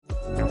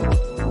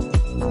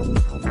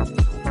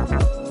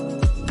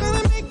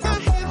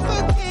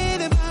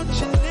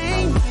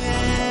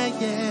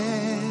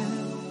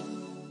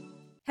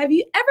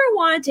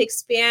want to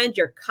expand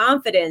your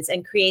confidence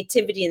and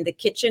creativity in the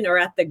kitchen or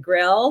at the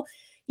grill,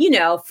 you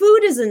know,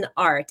 food is an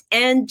art,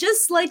 and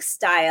just like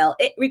style,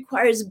 it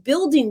requires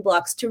building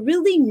blocks to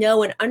really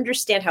know and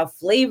understand how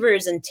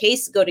flavors and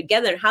tastes go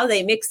together and how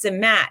they mix and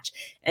match.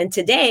 And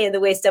today in the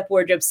Waist Up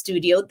Wardrobe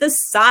studio, the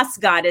sauce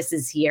goddess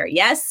is here.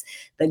 Yes,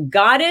 the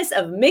goddess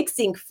of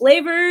mixing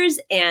flavors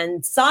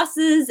and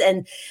sauces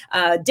and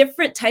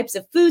different types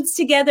of foods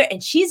together.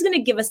 And she's going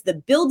to give us the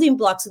building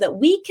blocks so that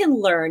we can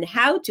learn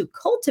how to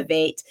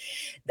cultivate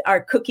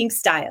our cooking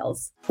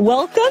styles.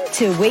 Welcome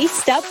to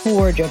Waist Up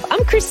Wardrobe.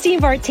 I'm Christine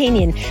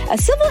Vartanian, a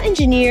civil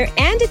engineer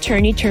and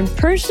attorney turned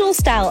personal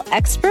style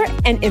expert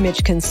and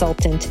image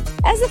consultant.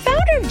 As the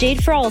founder of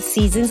Jade for All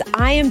Seasons,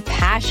 I am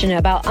passionate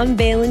about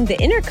unveiling the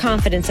inner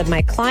confidence of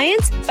my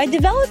clients by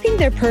developing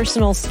their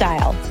personal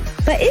style.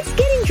 But is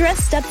getting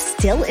dressed up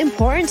still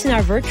important in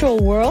our virtual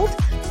world?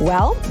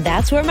 Well,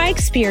 that's where my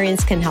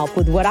experience can help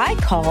with what I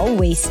call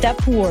Waist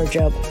Up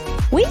Wardrobe.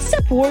 Waist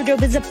Up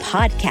Wardrobe is a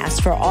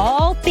podcast for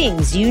all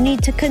things you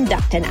need to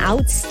conduct an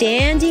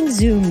outstanding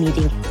Zoom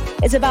meeting.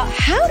 It's about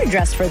how to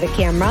dress for the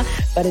camera,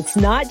 but it's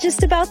not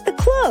just about the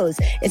clothes.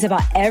 It's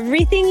about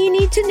everything you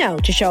need to know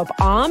to show up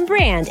on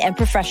brand and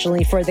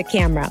professionally for the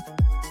camera.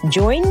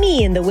 Join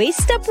me in the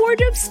Waist Up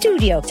Wardrobe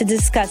studio to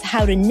discuss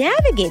how to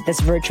navigate this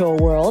virtual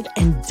world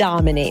and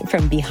dominate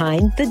from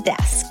behind the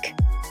desk.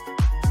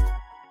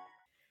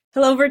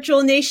 Hello,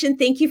 Virtual Nation.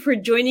 Thank you for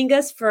joining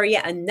us for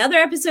yet another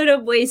episode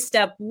of Waist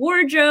Up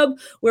Wardrobe,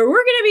 where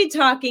we're going to be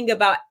talking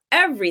about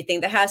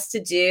everything that has to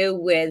do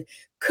with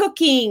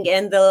cooking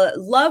and the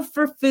love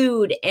for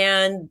food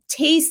and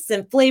tastes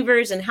and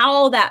flavors and how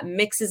all that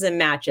mixes and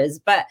matches.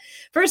 But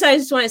first, I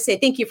just want to say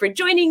thank you for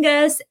joining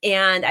us.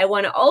 And I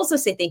want to also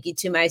say thank you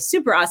to my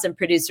super awesome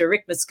producer,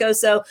 Rick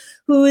Moscoso,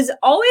 who is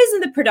always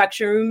in the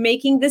production room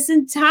making this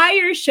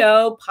entire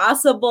show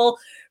possible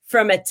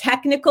from a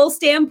technical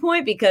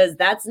standpoint, because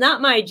that's not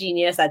my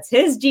genius, that's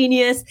his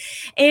genius.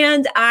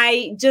 And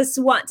I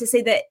just want to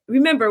say that,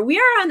 remember, we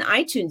are on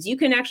iTunes. You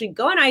can actually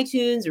go on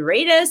iTunes,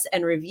 rate us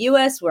and review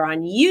us. We're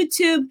on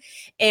YouTube,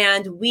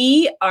 and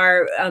we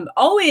are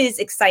always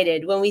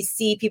excited when we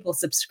see people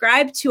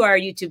subscribe to our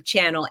YouTube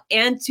channel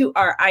and to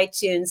our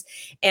iTunes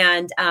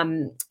and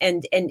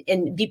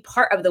be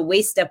part of the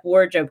Waist Up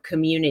Wardrobe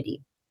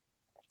community.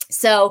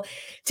 So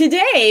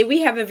today we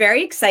have a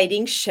very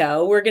exciting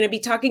show. We're going to be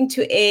talking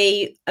to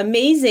an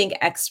amazing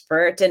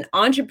expert, an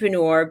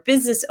entrepreneur,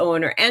 business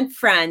owner, and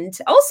friend,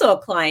 also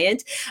a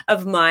client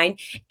of mine.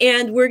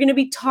 And we're going to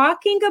be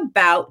talking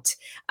about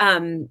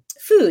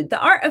food, the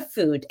art of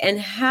food, and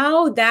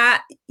how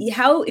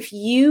if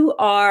you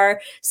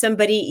are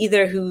somebody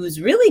either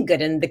who's really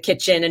good in the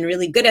kitchen and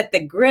really good at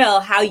the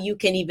grill, how you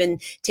can even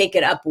take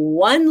it up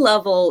one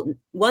level,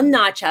 one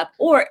notch up,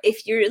 or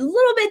if you're a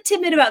little bit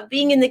timid about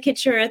being in the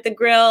kitchen or at the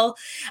grill,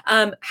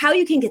 how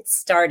you can get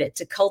started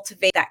to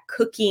cultivate that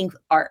cooking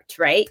art,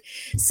 right?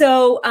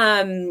 So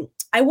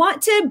I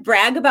want to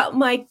brag about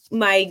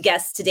my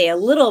guest today a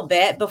little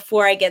bit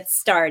before I get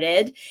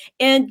started.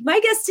 And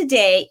my guest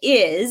today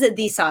is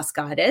the Sauce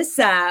Goddess,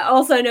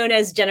 also known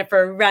as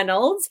Jennifer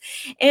Reynolds.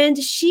 And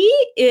she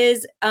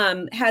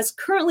has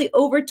currently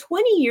over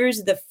 20 years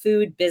of the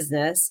food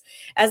business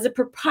as the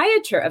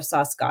proprietor of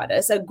Sauce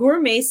Goddess, a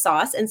gourmet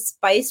sauce and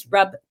spice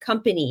rub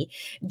company.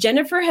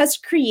 Jennifer has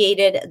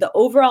created the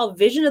overall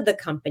vision of the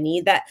company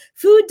that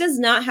food does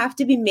not have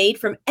to be made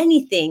from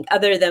anything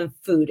other than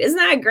food. Isn't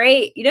that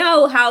great? You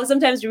know how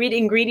sometimes we read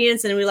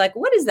ingredients and we're like,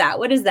 what is that?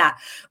 What is that?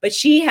 But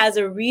she has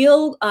a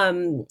real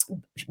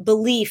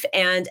belief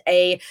and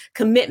a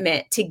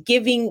commitment to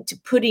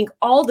putting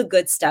all the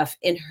good stuff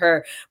in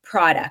her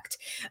product.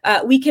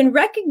 We can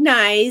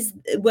recognize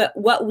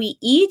what we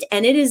eat,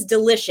 and it is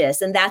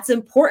delicious. And that's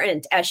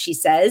important, as she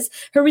says.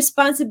 Her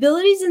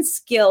responsibilities and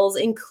skills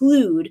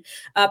include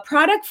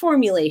product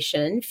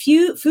formulation,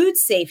 food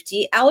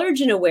safety,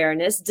 allergen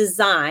awareness,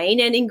 design,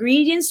 and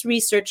ingredients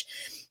research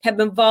have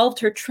involved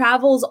her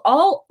travels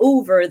all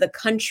over the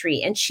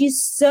country. And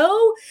she's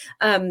so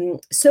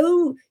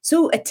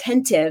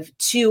attentive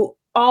to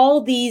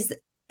all these,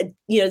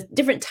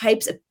 different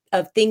types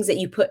of things that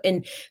you put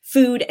in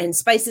food and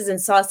spices and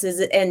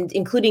sauces, and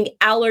including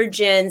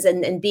allergens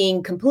and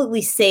being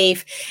completely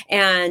safe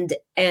and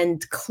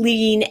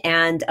clean.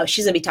 And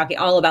she's going to be talking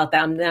all about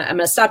that. I'm going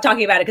to stop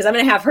talking about it because I'm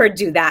going to have her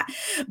do that.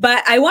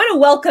 But I want to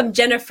welcome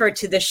Jennifer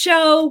to the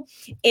show.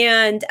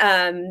 And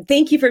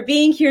thank you for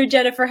being here,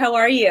 Jennifer. How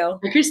are you?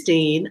 Hi,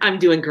 Christine. I'm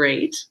doing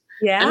great.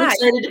 Yeah. I'm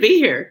excited to be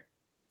here.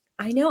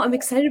 I know. I'm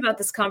excited about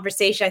this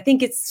conversation. I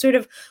think it's sort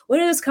of one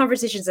of those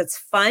conversations that's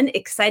fun,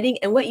 exciting,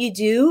 and what you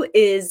do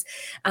is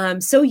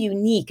so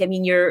unique. I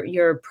mean,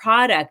 your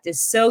product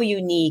is so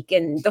unique,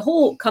 and the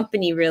whole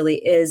company really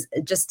is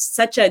just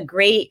such a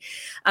great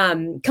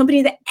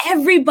company that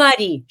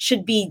everybody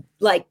should be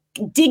like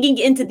digging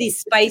into these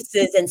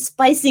spices and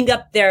spicing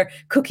up their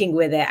cooking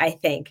with it, I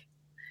think.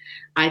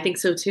 I think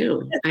so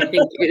too. I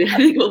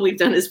think what we've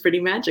done is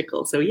pretty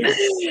magical. So yes,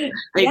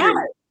 I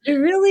agree. It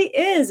really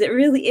is. It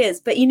really is.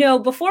 But,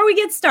 before we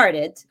get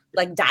started,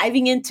 like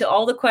diving into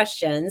all the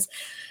questions,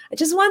 I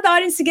just want the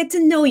audience to get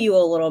to know you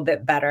a little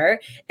bit better.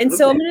 And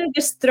so I'm Okay. going to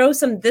just throw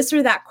some this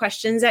or that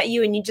questions at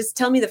you, and you just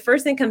tell me the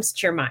first thing comes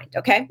to your mind.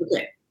 Okay.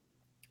 Okay.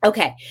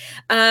 Okay.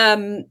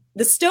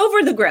 The stove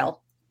or the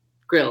grill?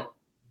 Grill.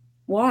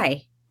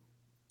 Why?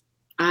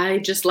 I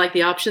just like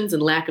the options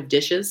and lack of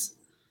dishes.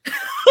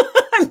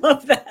 I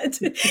love that.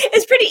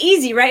 It's pretty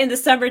easy, right? In the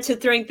summer to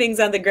throwing things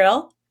on the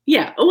grill.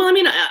 Yeah. Well, I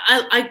mean,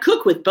 I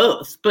cook with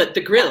both, but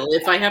the grill,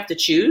 if I have to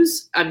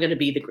choose, I'm going to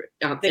be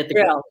The at the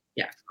grill. grill.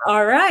 Yeah.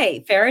 All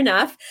right. Fair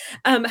enough.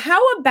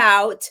 How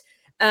about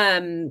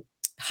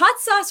hot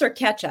sauce or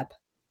ketchup?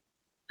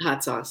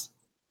 Hot sauce.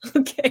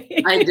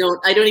 Okay. I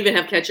don't even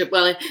have ketchup.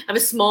 Well, I have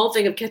a small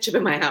thing of ketchup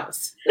in my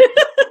house.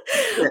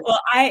 Well,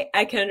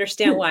 I can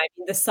understand why. I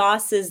mean, the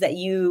sauces that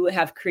you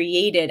have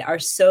created are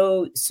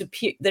so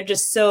superior. They're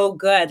just so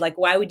good. Like,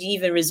 why would you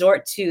even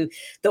resort to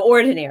the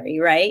ordinary,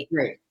 right?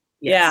 Right.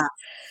 Yes.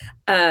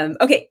 Yeah.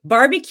 Okay.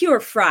 Barbecue or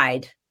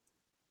fried?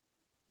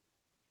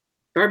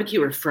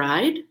 Barbecue or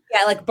fried?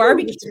 Yeah, like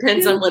barbecue. It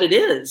depends on what it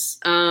is.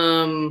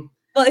 Well,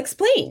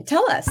 explain.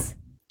 Tell us.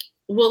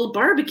 Well,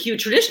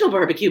 traditional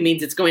barbecue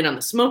means it's going on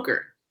the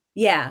smoker.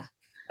 Yeah.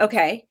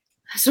 Okay.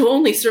 So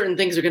only certain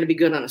things are going to be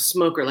good on a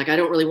smoker. Like I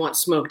don't really want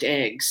smoked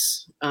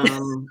eggs,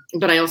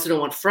 but I also don't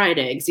want fried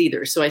eggs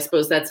either. So I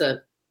suppose that's a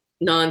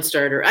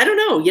non-starter. I don't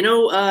know.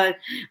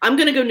 I'm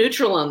going to go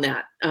neutral on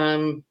that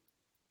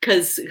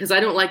because I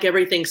don't like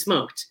everything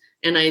smoked,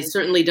 and I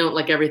certainly don't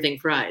like everything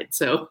fried.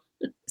 So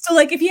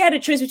like if you had a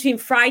choice between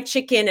fried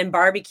chicken and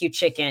barbecue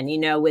chicken,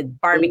 with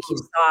barbecue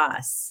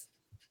sauce,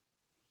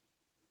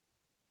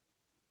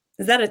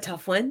 is that a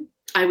tough one?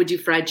 I would do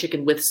fried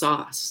chicken with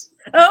sauce.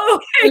 Oh,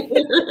 okay.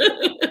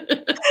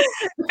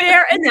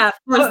 Fair enough.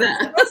 How's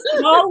that?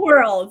 Small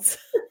worlds.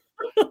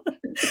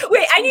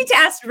 Wait, I need to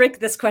ask Rick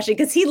this question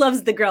because he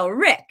loves the grill.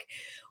 Rick,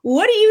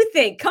 what do you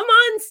think? Come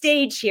on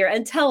stage here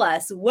and tell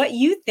us what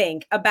you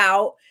think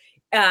about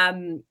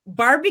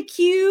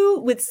barbecue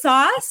with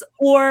sauce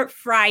or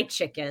fried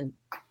chicken.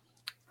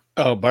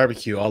 Oh,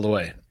 barbecue all the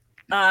way.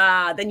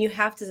 Then you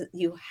have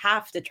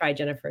to try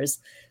Jennifer's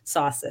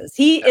sauces.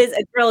 He is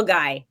a grill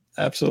guy.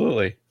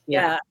 Absolutely.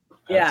 Yeah.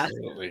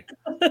 Absolutely.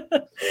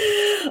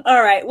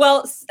 All right.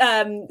 Well,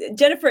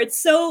 Jennifer, it's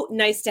so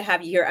nice to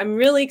have you here. I'm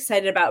really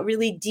excited about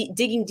really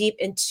digging deep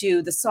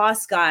into the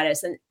sauce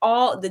goddess and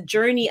all the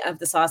journey of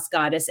the sauce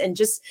goddess and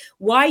just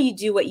why you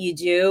do what you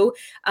do.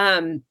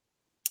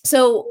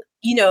 So,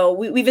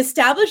 we've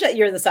established that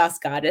you're the sauce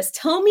goddess.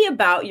 Tell me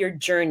about your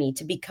journey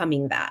to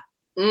becoming that.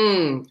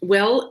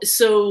 Well,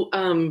 so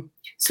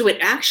it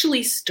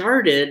actually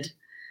started.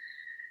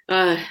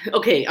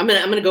 Okay, I'm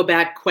gonna go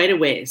back quite a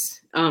ways.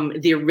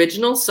 The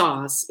original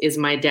sauce is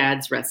my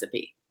dad's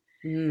recipe.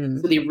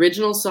 So the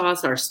original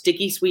sauce, our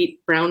sticky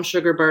sweet brown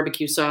sugar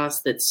barbecue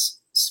sauce that's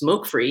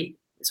smoke free.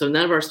 So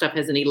none of our stuff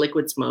has any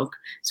liquid smoke.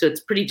 So it's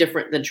pretty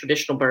different than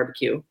traditional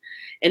barbecue.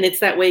 And it's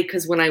that way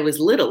because when I was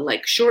little,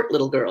 like short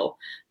little girl,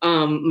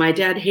 my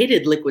dad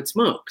hated liquid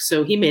smoke.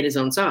 So he made his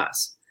own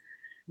sauce.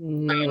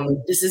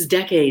 This is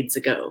decades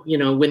ago,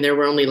 when there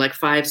were only like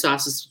 5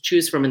 sauces to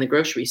choose from in the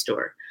grocery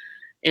store.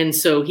 And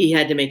so he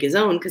had to make his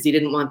own because he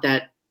didn't want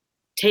that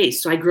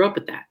taste. So I grew up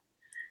with that.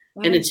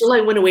 Wow. And until I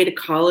went away to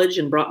college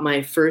and brought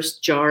my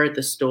first jar at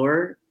the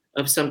store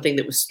of something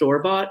that was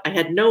store-bought, I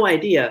had no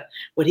idea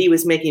what he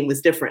was making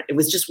was different. It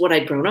was just what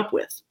I'd grown up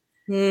with.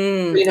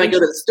 I go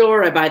to the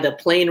store, I buy the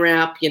plain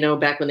wrap,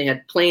 back when they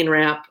had plain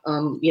wrap,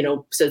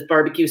 says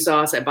barbecue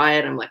sauce. I buy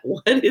it. I'm like,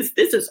 what is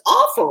this? Is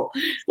awful.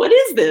 What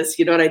is this?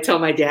 And I tell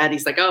my dad,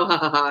 he's like, oh, ha,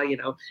 ha, ha,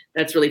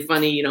 that's really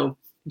funny.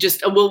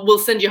 Just we'll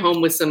send you home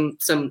with some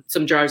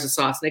jars of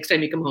sauce. Next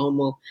time you come home,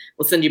 we'll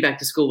send you back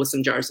to school with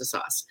some jars of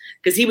sauce.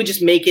 Because he would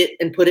just make it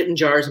and put it in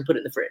jars and put it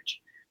in the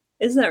fridge.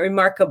 Isn't that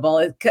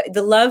remarkable?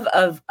 The love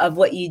of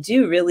what you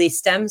do really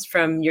stems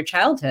from your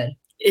childhood.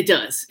 It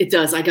does. It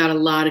does. I got a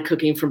lot of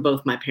cooking from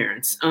both my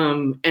parents.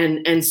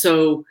 And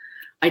so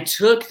I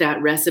took that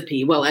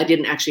recipe. Well, I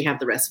didn't actually have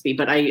the recipe,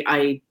 but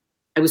I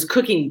was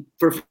cooking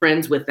for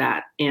friends with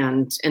that.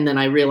 And then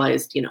I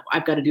realized,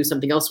 I've got to do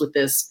something else with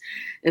this.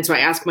 And so I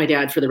asked my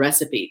dad for the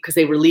recipe because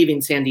they were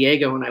leaving San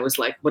Diego. And I was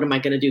like, what am I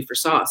going to do for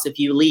sauce if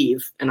you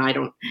leave? And I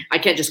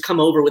can't just come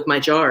over with my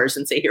jars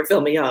and say, here,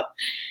 fill me up.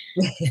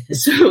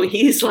 So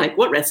he's like,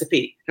 what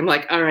recipe? I'm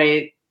like, all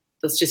right,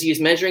 let's just use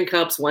measuring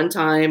cups one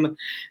time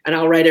and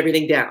I'll write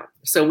everything down.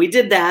 So we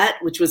did that,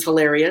 which was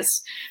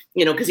hilarious,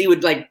 because he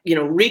would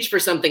reach for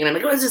something and I'm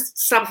like, oh, just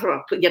stop.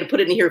 You got to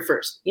put it in here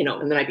first,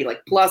 and then I'd be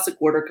like, plus a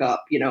quarter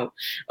cup,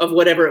 of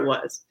whatever it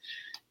was.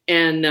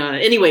 And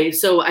anyway,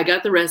 so I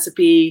got the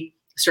recipe,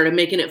 started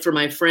making it for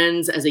my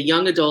friends as a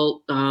young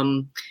adult.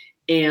 And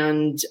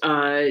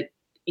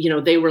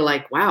they were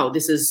like, wow,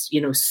 this is,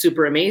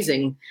 super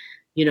amazing.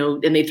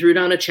 And they threw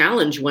down a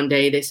challenge one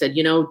day. They said,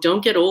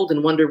 don't get old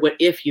and wonder what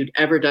if you'd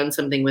ever done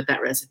something with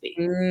that recipe.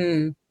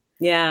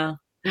 Yeah.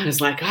 I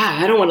was like,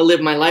 I don't want to live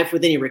my life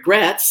with any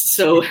regrets.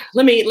 So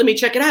let me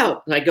check it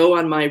out. And I go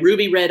on my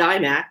ruby red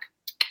iMac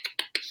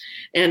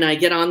and I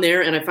get on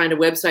there and I find a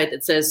website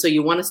that says, so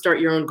you want to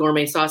start your own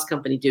gourmet sauce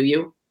company, do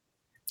you?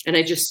 And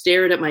I just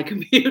stared at my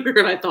computer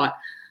and I thought,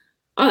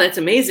 oh, that's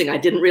amazing. I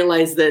didn't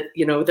realize that,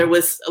 there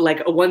was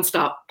like a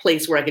one-stop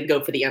place where I could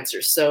go for the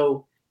answers.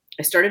 So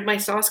I started my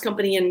sauce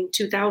company in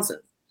 2000.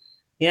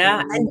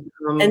 Yeah.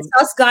 And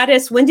Sauce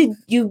Goddess, when did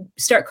you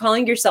start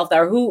calling yourself that?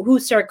 Or who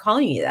started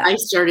calling you that? I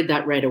started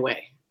that right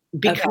away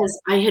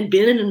because I had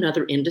been in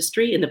another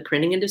industry, in the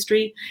printing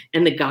industry,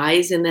 and the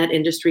guys in that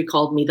industry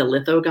called me the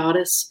Litho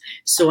Goddess.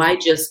 So I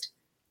just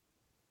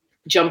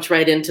jumped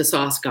right into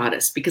Sauce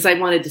Goddess because I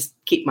wanted to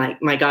keep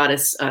my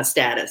goddess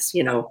status,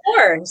 Of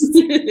course.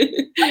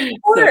 Of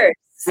course.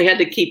 So I had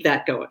to keep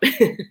that going.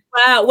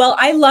 Wow. Well,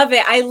 I love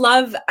it. I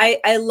love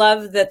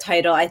the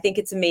title. I think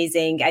it's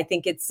amazing. I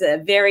think it's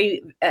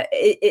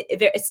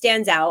it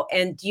stands out,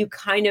 and you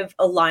kind of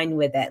align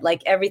with it.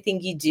 Like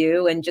everything you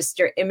do and just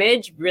your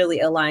image really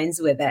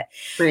aligns with it.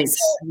 Thanks.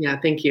 Yeah.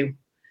 Thank you.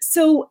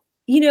 So,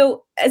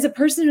 as a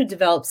person who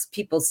develops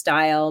people's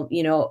style,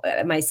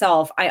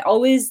 myself, I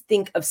always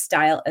think of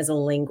style as a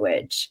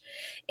language,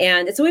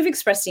 and it's a way of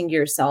expressing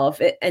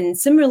yourself. And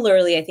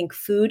similarly, I think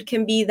food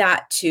can be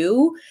that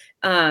too.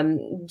 Do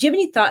you have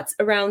any thoughts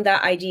around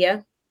that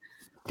idea?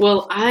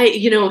 Well,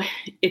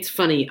 it's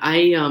funny.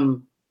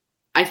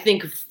 I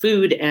think of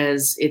food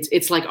as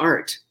it's like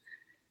art.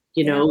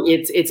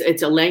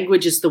 It's a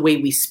language. It's the way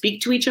we speak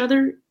to each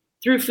other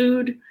through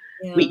food.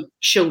 Yeah.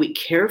 We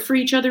care for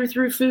each other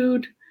through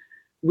food.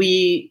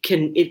 It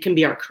can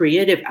be our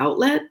creative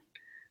outlet.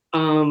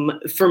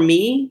 For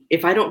me,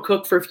 if I don't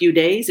cook for a few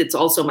days, it's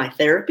also my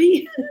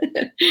therapy.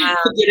 Wow.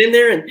 Get in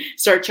there and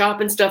start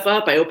chopping stuff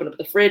up. I open up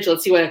the fridge.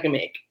 Let's see what I can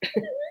make.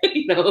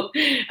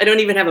 I don't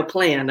even have a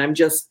plan.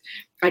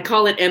 I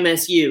call it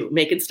MSU,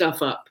 making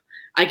stuff up.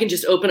 I can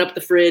just open up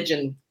the fridge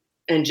and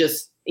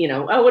just,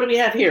 oh, what do we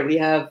have here? We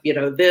have,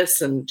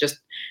 this, and just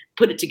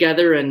put it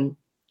together and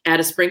add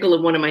a sprinkle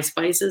of one of my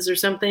spices or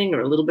something, or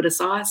a little bit of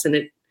sauce, and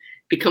it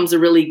becomes a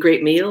really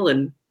great meal.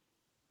 And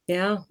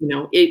yeah,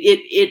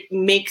 it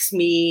makes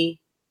me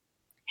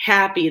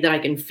happy that I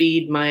can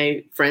feed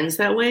my friends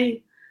that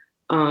way.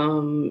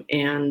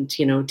 And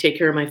take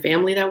care of my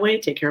family that way,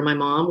 take care of my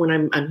mom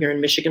when I'm here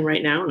in Michigan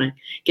right now, and I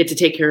get to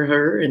take care of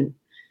her. And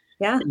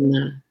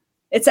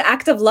it's an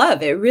act of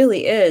love. It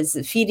really is.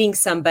 Feeding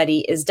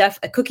somebody is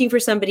cooking for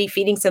somebody,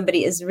 feeding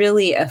somebody is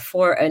really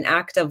for an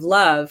act of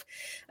love,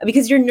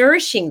 because you're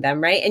nourishing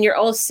them, right? And you're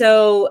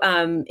also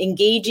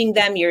engaging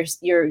them.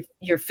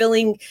 You're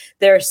filling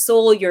their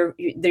soul.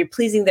 They're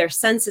pleasing their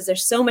senses.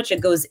 There's so much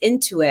that goes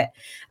into it.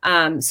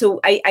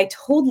 So I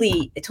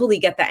totally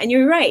get that. And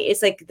you're right.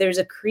 It's like there's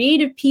a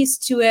creative piece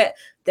to it.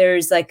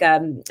 There's like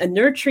a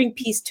nurturing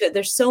piece to it.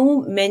 There's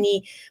so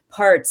many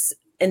parts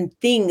and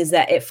things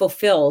that it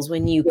fulfills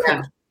when you cook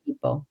for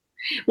people.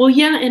 Well,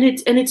 yeah, and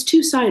it's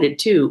two-sided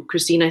too,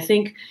 Christine. I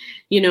think,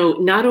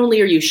 not only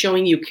are you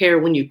showing you care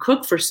when you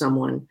cook for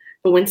someone,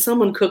 but when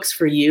someone cooks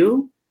for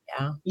you,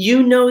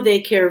 they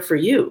care for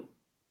you.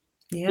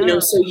 Yeah.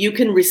 So you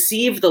can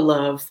receive the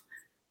love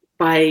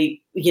by,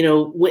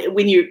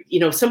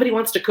 when somebody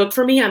wants to cook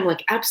for me, I'm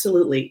like,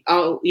 absolutely.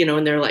 I'll,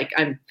 and they're like,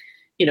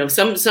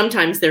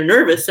 sometimes they're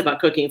nervous about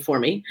cooking for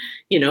me,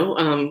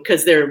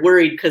 because they're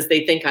worried because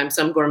they think I'm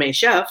some gourmet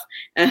chef,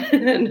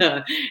 and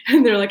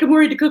they're like, I'm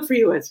worried to cook for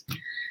you.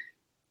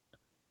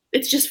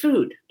 It's just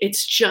food.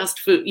 It's just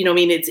food.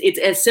 It's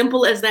as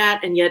simple as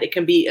that, and yet it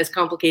can be as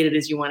complicated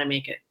as you want to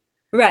make it.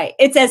 Right.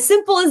 It's as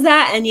simple as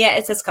that, and yet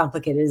it's as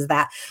complicated as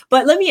that.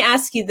 But let me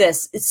ask you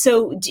this.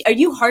 So are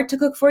you hard to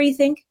cook for, you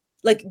think?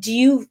 Like, do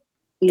you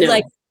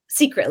like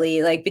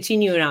secretly, like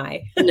between you and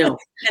I? No.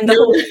 And the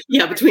whole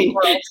between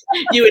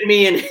you and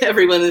me and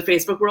everyone in the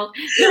Facebook world.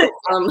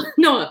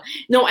 No,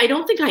 I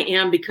don't think I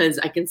am, because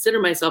I consider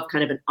myself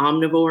kind of an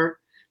omnivore.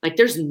 Like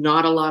there's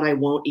not a lot I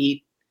won't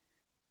eat.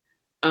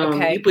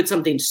 You put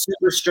something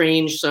super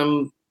strange,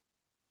 some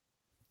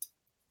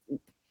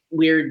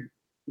weird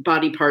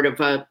body part of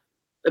a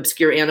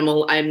obscure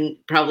animal, I'm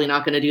probably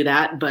not going to do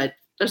that, but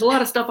there's a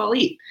lot of stuff I'll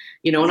eat,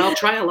 and I'll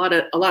try a lot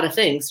of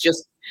things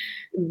just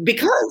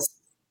because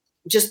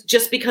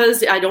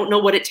I don't know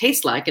what it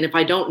tastes like. And if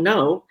I don't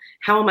know,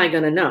 how am I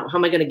going to know? How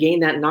am I going to gain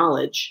that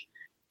knowledge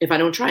if I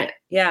don't try it?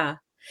 Yeah.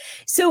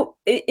 So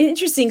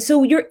interesting.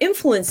 So your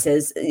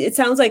influences, it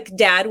sounds like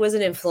Dad was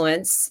an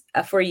influence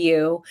for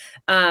you.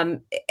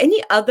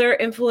 Any other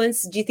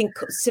influence? Do you think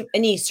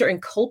any certain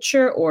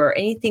culture or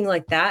anything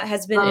like that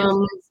has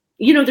been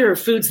there are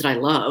foods that I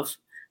love,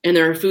 and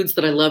there are foods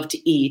that I love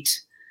to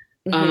eat.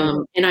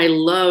 Mm-hmm. And I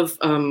love,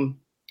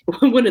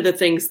 one of the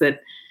things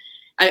that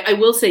I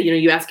will say,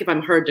 you ask if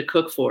I'm hard to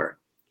cook for.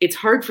 It's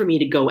hard for me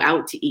to go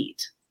out to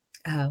eat.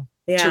 Oh,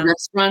 yeah. To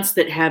restaurants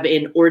that have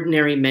an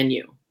ordinary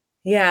menu.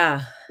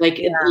 Yeah. Like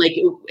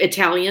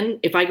Italian.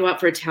 If I go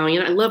out for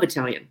Italian, I love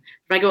Italian.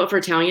 If I go out for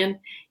Italian,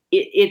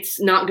 it's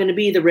not going to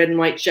be the red and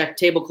white check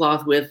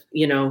tablecloth with,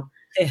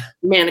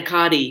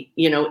 manicotti.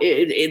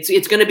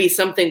 It's going to be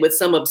something with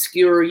some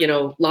obscure,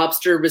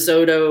 lobster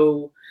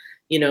risotto,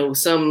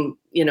 some,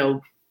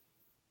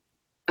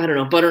 I don't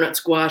know, butternut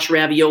squash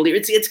ravioli.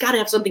 It's got to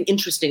have something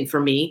interesting for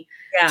me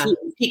to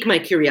pique my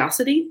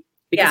curiosity.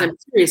 because I'm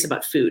curious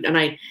about food, and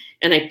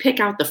I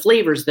pick out the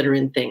flavors that are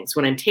in things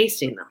when I'm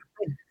tasting them.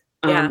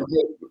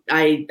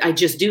 I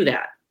just do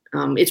that.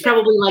 It's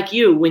probably like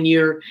you when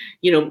you're,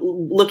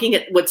 looking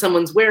at what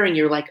someone's wearing,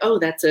 you're like, oh,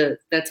 that's a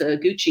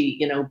Gucci,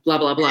 blah,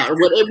 blah, blah, or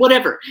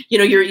whatever,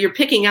 you're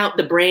picking out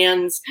the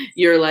brands.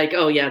 You're like,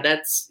 oh yeah,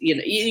 that's,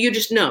 you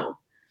just know.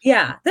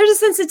 Yeah. There's a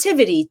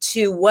sensitivity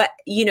to what,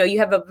 you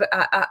have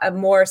a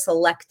more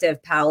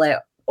selective palate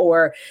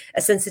or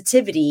a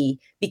sensitivity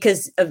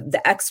because of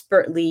the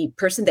expertly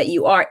person that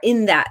you are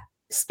in that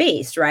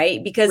space,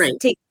 right?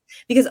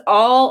 Because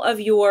all of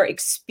your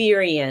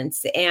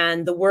experience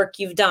and the work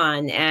you've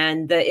done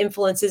and the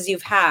influences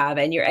you've had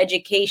and your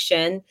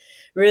education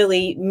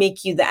really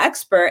make you the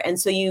expert. And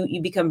so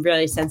you become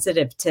really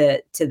sensitive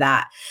to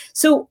that.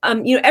 So,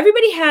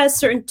 everybody has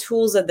certain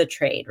tools of the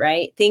trade,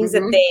 right? Things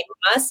that they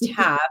must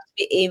have to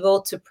be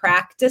able to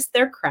practice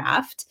their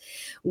craft.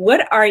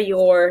 What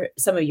are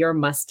some of your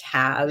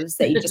must-haves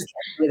that you just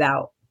can't do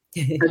without?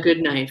 A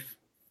good knife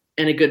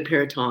and a good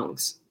pair of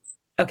tongs.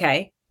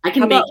 Okay. I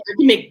can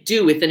make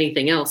do with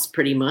anything else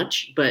pretty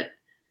much, but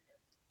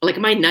like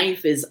my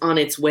knife is on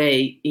its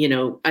way.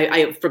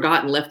 I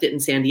forgot and left it in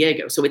San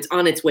Diego, so it's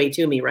on its way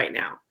to me right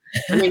now.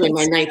 I'm having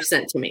my knife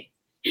sent to me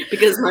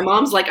because my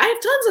mom's like, I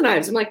have tons of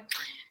knives. I'm like,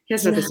 yeah,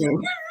 it's not the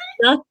same.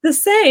 Not the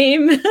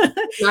same.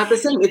 Not the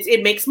same.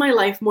 It makes my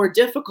life more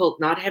difficult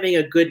not having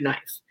a good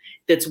knife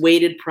that's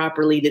weighted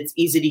properly, that's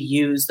easy to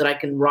use, that I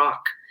can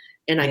rock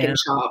and I can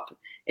chop,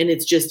 and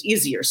it's just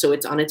easier. So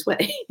it's on its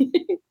way.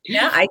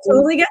 Yeah, I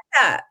totally get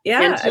that.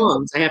 Yeah. And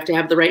tongs. I have to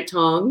have the right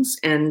tongs.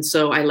 And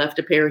so I left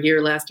a pair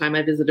here last time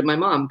I visited my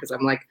mom because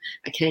I'm like,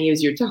 I can't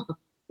use your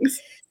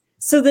tongs.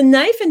 So the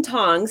knife and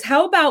tongs,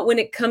 how about when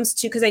it comes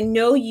to, because I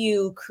know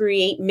you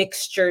create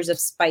mixtures of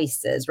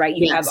spices, right?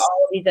 You have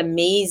all of these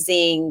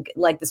amazing,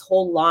 like this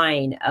whole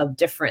line of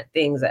different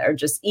things that are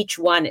just, each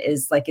one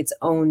is like its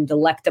own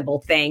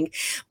delectable thing.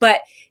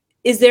 But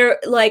is there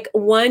like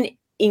one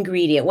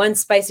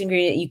spice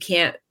ingredient you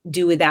can't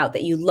do without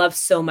that you love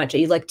so much, that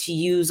you like to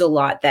use a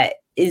lot?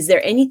 Is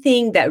there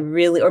anything that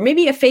really, or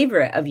maybe a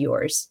favorite of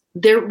yours?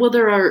 There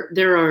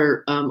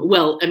are,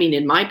 I mean,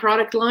 in my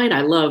product line,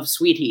 I love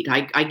Sweet Heat.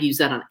 I use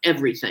that on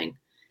everything.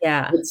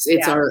 Yeah.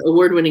 It's our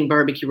award-winning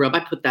barbecue rub. I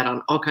put that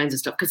on all kinds of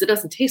stuff because it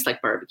doesn't taste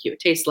like barbecue. It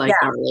tastes like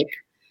garlic,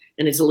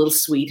 and it's a little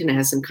sweet, and it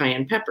has some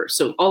cayenne pepper.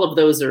 So all of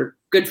those are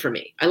good for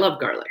me. I love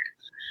garlic.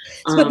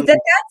 So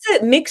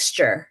that's a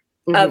mixture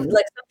of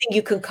like something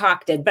you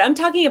concocted, but I'm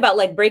talking about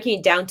like breaking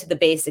it down to the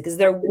basics. Is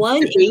there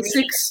one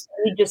basics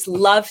you just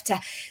love to,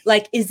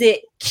 like, is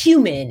it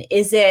cumin?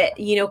 Is it,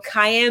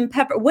 cayenne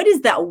pepper? What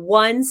is that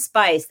one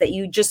spice that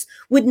you just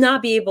would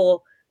not be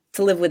able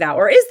to live without?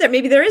 Or is there,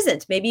 maybe there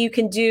isn't, maybe you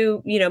can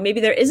do, maybe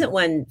there isn't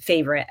one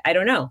favorite. I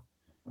don't know.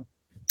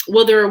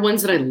 Well, there are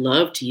ones that I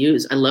love to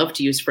use. I love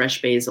to use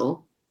fresh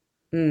basil.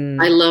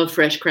 I love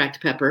fresh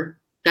cracked pepper.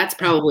 That's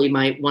probably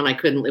my one I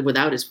couldn't live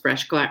without, is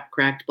fresh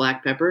cracked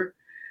black pepper.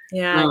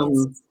 Yeah.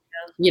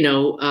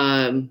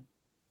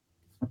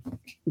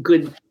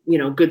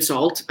 Good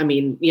salt. I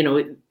mean,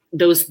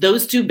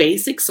 those two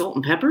basics, salt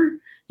and pepper,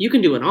 you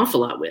can do an awful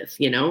lot with,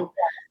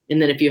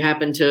 and then if you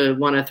happen to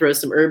want to throw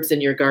some herbs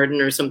in your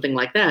garden or something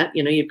like that,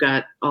 you've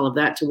got all of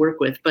that to work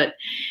with. But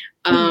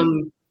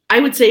I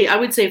would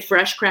say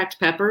fresh cracked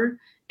pepper.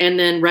 And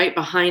then right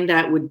behind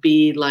that would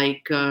be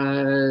like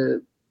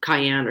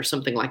cayenne or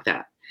something like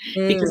that,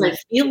 because I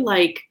feel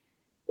like,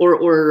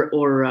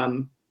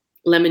 or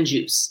lemon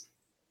juice,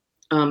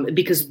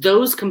 because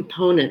those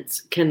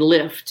components can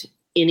lift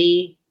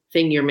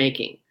anything you're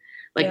making.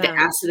 Like the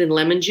acid in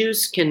lemon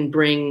juice can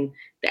bring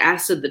the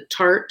acid, the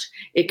tart.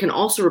 It can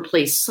also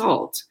replace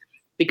salt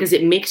because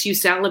it makes you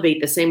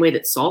salivate the same way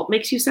that salt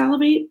makes you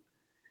salivate.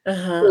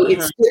 So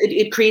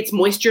it creates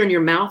moisture in your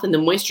mouth, and the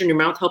moisture in your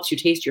mouth helps you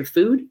taste your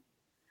food.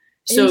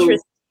 So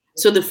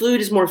the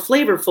food is more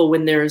flavorful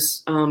when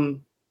there's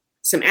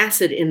some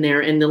acid in there,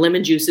 and the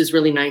lemon juice is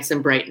really nice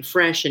and bright and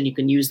fresh, and you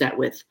can use that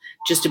with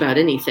just about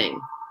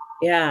anything.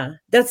 Yeah,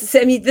 this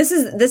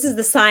is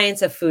the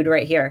science of food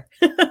right here,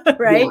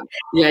 right?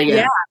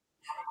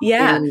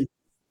 Yeah. And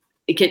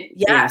it can.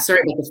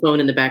 Sorry about the phone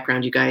in the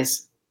background, you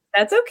guys.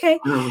 That's okay.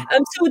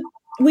 So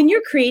when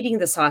you're creating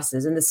the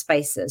sauces and the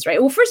spices,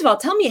 right? Well, first of all,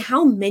 tell me,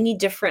 how many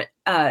different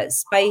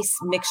spice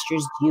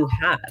mixtures do you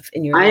have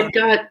in your line? I've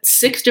got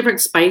 6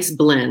 different spice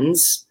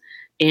blends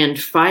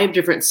and 5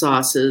 different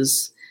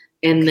sauces,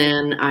 and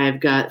then I've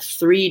got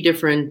 3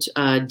 different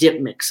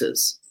dip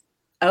mixes.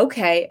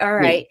 Okay, all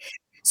right. Yeah.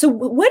 So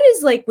what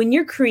is, like, when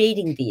you're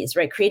creating these,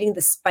 right? Creating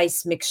the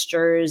spice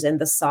mixtures and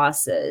the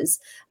sauces,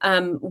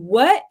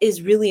 what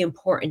is really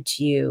important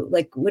to you?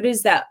 Like, what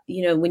is that,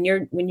 when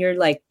you're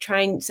like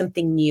trying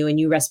something new, a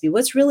new recipe,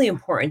 what's really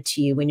important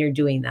to you when you're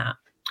doing that?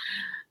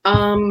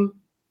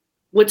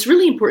 What's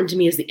really important to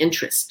me is the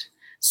interest.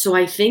 So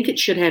I think it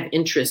should have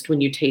interest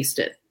when you taste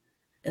it.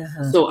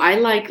 So I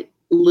like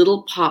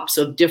little pops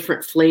of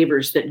different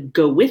flavors that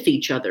go with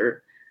each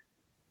other,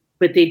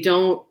 but they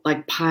don't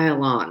like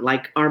pile on.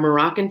 Like our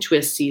Moroccan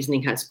twist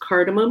seasoning has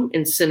cardamom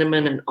and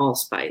cinnamon and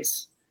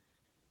allspice.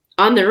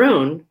 On their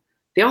own,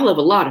 They all have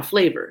a lot of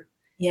flavor.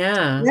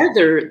 Yeah.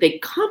 Together, they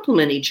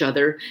complement each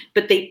other,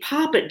 but they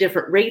pop at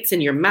different rates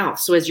in your mouth.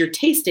 So as you're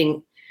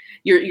tasting,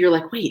 you're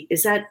like, wait,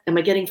 am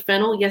I getting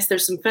fennel? Yes,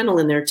 there's some fennel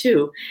in there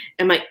too.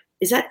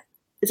 Is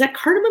that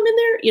cardamom in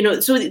there? You know,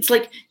 so it's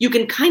like you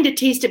can kind of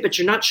taste it, but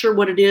you're not sure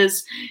what it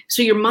is.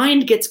 So your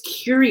mind gets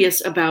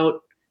curious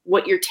about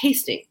what you're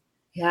tasting.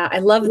 Yeah, I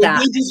love It that.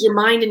 engages your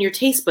mind and your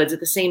taste buds at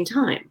the same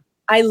time.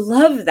 I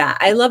love that.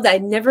 I love that. I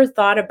never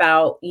thought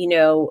about,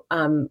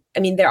 I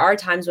mean, there are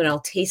times when I'll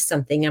taste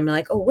something. I'm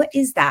like, oh, what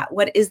is that?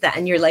 What is that?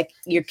 And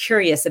you're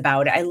curious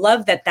about it. I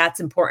love that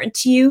that's important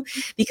to you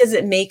because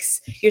it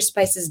makes your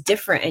spices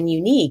different and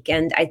unique.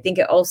 And I think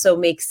it also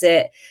makes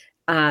it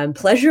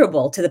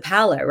pleasurable to the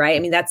palate, right?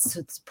 I mean,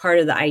 that's part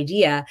of the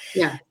idea.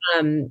 Yeah.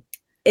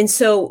 And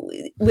so,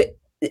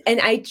 and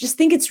I just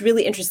think it's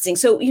really interesting.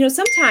 So,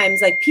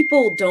 sometimes like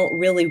people don't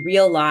really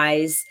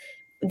realize,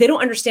 they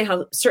don't understand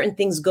how certain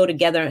things go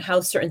together and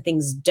how certain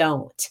things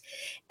don't.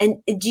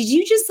 And did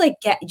you just do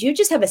you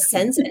just have a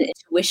sense and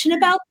intuition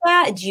about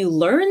that? Do you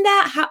learn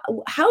that?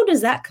 How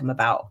does that come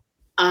about?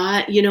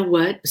 You know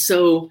what?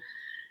 So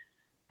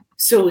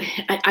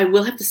I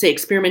will have to say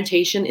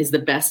experimentation is the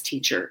best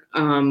teacher.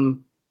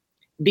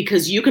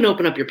 Because you can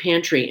open up your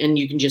pantry and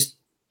you can just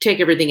take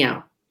everything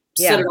out,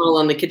 set it all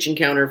on the kitchen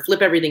counter,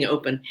 flip everything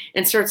open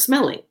and start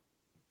smelling.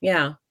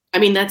 Yeah. I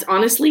mean, that's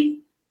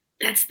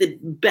the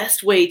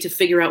best way to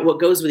figure out what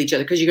goes with each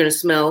other, because you're going to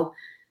smell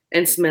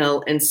and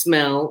smell and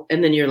smell.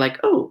 And then you're like,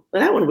 oh,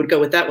 well, that one would go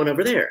with that one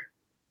over there.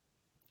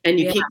 And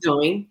you keep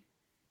going.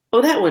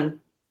 Oh, that one,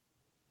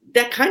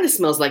 that kind of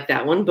smells like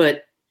that one,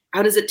 but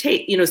how does it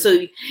taste?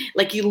 So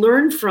like you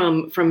learn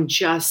from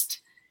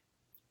just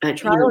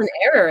trial and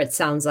error, it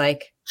sounds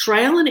like.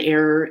 Trial and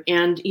error.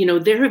 And,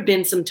 there have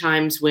been some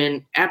times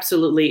when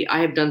absolutely I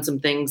have done some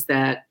things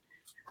that,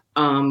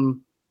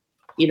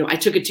 I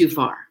took it too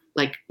far.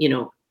 Like,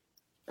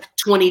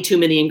 20 too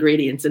many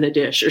ingredients in a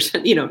dish or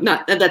something,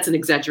 not that's an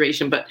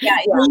exaggeration, but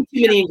 20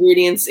 too many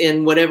ingredients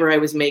in whatever I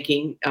was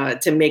making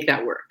to make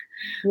that work.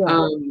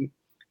 Yeah.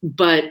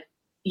 But,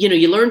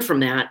 you learn from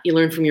that. You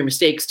learn from your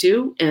mistakes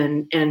too.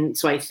 And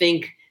so I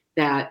think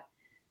that,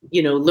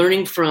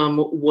 learning from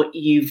what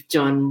you've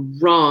done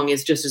wrong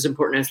is just as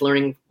important as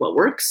learning what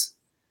works.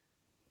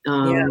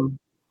 And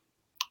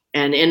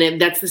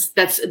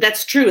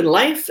that's true in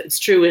life. It's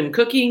true in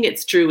cooking.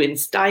 It's true in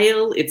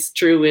style. It's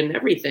true in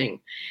everything.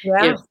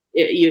 Yeah.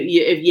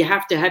 If you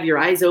have to have your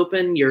eyes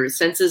open, your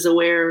senses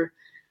aware,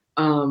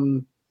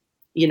 to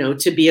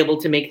be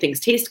able to make things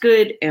taste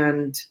good,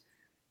 and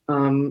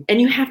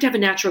you have to have a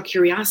natural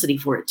curiosity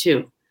for it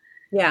too.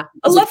 Yeah,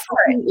 a love for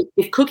it.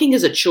 If cooking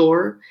is a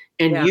chore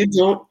and you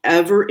don't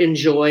ever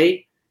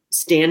enjoy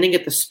standing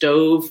at the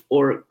stove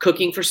or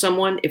cooking for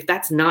someone, if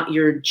that's not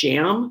your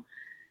jam,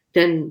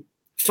 then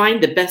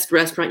find the best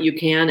restaurant you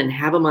can and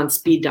have them on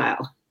speed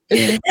dial.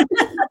 Yeah.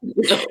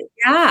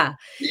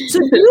 So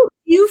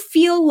you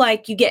feel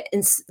like you get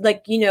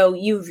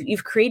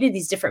you've created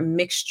these different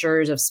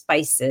mixtures of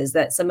spices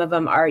that some of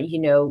them are,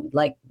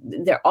 like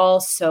they're all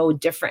so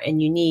different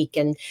and unique.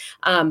 And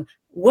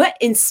what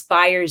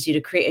inspires you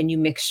to create a new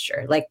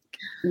mixture?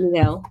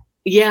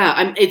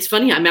 Yeah, it's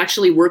funny. I'm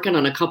actually working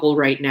on a couple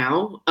right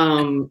now,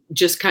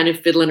 just kind of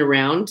fiddling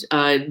around.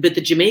 But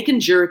the Jamaican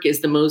jerk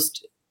is the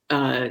most,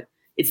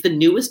 it's the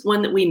newest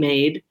one that we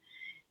made.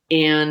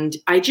 And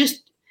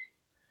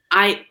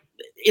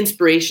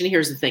inspiration,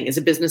 here's the thing. As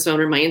a business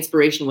owner, my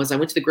inspiration was I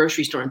went to the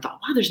grocery store and thought,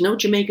 wow, there's no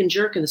Jamaican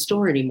jerk in the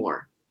store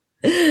anymore.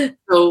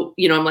 So,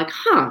 I'm like,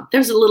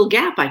 there's a little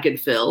gap I could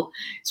fill.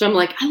 So I'm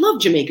like, I love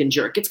Jamaican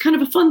jerk. It's kind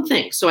of a fun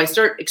thing. So I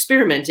start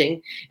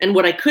experimenting, and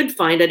what I could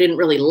find, I didn't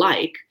really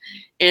like.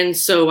 And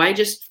so I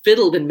just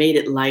fiddled and made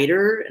it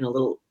lighter and a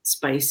little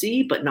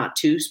spicy, but not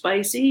too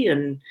spicy.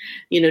 And,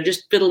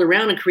 just fiddled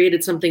around and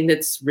created something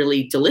that's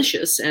really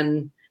delicious.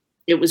 And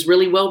it was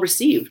really well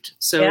received.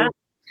 So,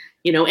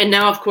 and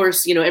now, of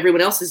course,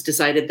 everyone else has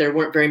decided there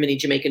weren't very many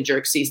Jamaican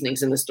jerk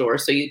seasonings in the store.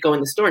 So you go in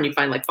the store and you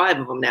find like 5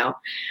 of them now,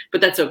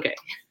 but that's okay.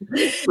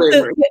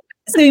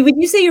 So would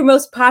you say your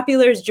most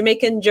popular is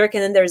Jamaican jerk,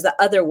 and then there's the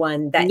other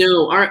one that?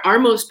 No, our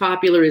most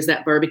popular is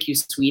that barbecue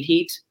sweet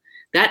heat.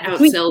 That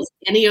outsells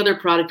any other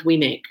product we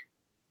make.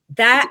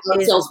 It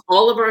outsells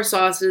all of our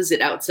sauces.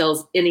 It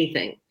outsells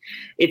anything.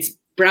 It's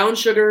brown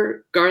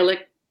sugar,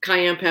 garlic,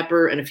 cayenne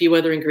pepper, and a few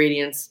other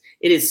ingredients.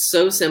 It is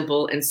so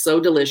simple and so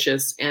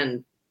delicious,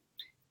 and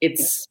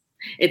it's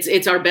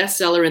our best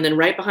seller. And then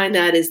right behind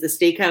that is the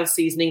steakhouse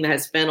seasoning that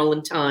has fennel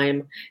and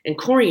thyme and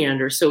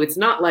coriander. So it's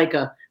not like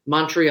a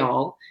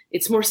Montreal.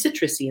 It's more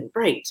citrusy and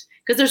bright,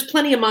 because there's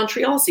plenty of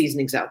Montreal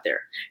seasonings out there.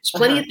 There's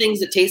plenty of things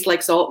that taste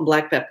like salt and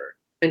black pepper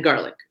and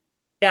garlic.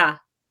 Yeah.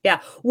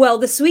 Yeah. Well,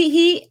 the sweet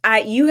heat,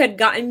 you had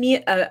gotten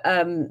me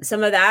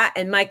some of that,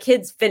 and my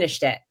kids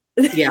finished it.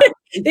 Yeah.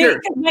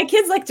 My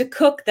kids like to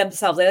cook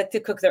themselves. They like to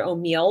cook their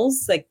own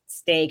meals, like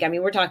steak. I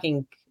mean, we're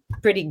talking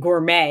pretty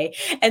gourmet,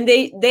 and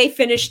they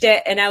finished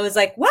it, and I was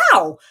like,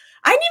 wow,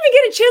 I didn't even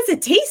get a chance to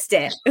taste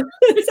it.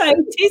 So I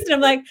tasted it.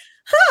 I'm like,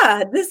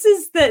 this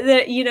is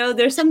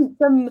there's some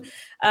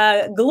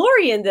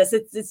glory in this.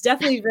 It's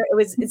definitely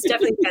it's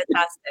definitely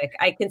fantastic.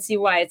 I can see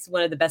why it's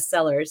one of the best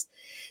sellers.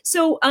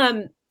 So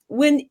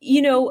when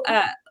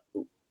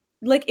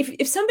like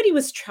if somebody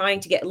was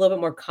trying to get a little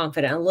bit more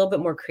confident, a little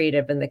bit more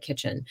creative in the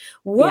kitchen,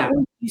 what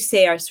would you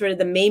say are sort of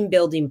the main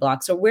building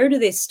blocks, or where do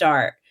they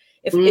start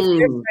if they're trying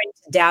to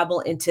dabble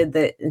into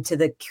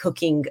the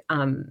cooking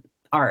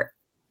art?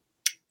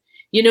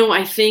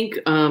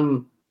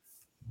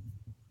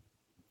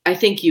 I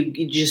think you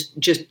just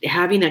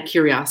having that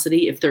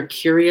curiosity. If they're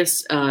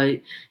curious,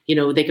 they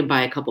can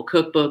buy a couple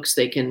cookbooks.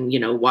 They can,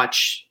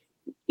 watch,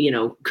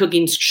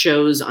 cooking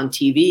shows on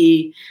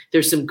TV.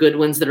 There's some good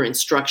ones that are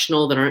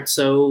instructional that aren't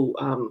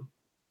so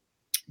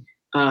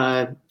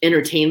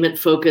entertainment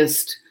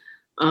focused.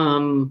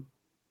 YouTube's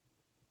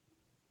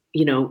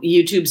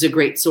a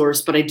great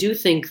source, but I do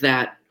think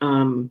that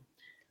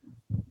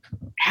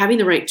having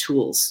the right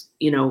tools,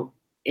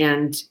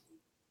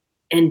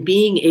 and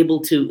being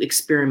able to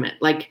experiment.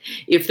 Like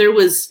if there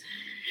was,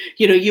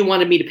 you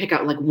wanted me to pick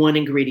out like one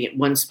ingredient,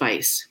 one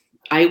spice,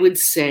 I would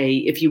say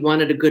if you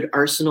wanted a good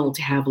arsenal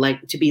to have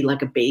to be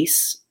like a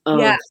base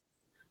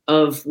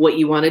of what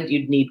you wanted,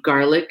 you'd need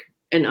garlic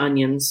and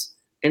onions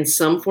and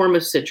some form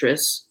of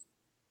citrus,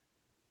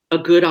 a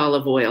good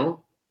olive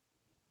oil.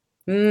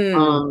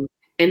 And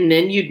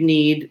then you'd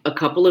need a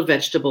couple of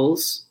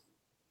vegetables.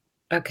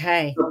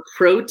 Okay. A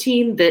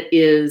protein that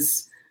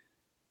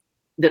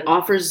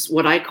offers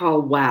what I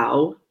call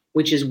WOW,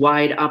 which is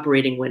wide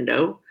operating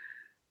window.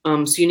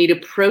 So you need a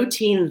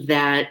protein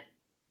that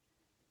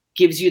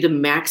gives you the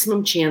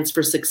maximum chance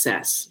for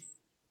success.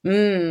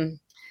 So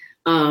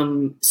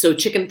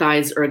chicken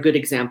thighs are a good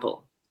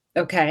example.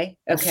 Okay.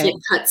 A thick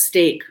cut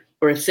steak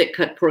or a thick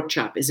cut pork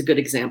chop is a good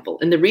example.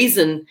 And the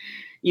reason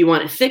you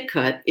want a thick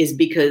cut is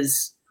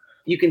because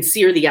you can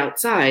sear the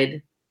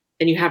outside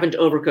and you haven't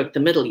overcooked the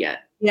middle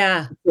yet.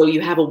 Yeah. So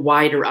you have a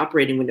wider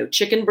operating window.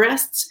 Chicken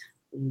breasts,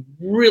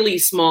 really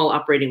small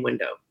operating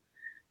window.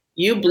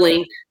 You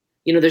blink,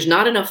 there's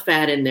not enough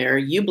fat in there.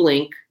 You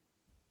blink,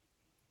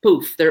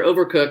 poof, they're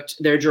overcooked,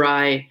 they're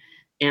dry,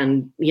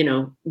 and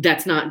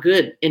that's not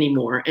good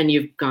anymore. And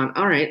you've gone,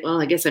 all right, well,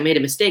 I guess I made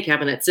a mistake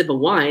having that sip of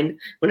wine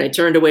when I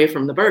turned away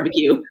from the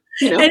barbecue.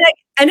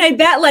 And I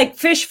bet like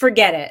fish,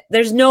 forget it.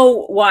 There's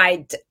no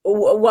wide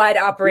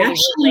operating.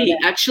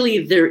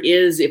 Actually, there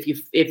is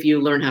if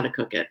you learn how to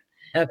cook it.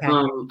 Okay.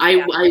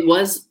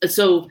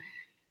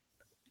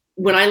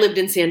 When I lived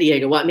in San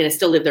Diego, well, I mean, I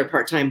still live there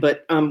part-time,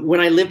 but when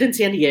I lived in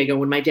San Diego,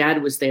 when my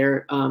dad was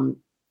there,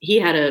 he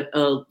had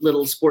a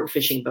little sport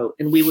fishing boat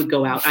and we would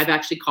go out. I've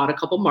actually caught a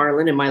couple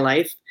marlin in my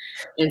life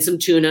and some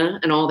tuna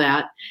and all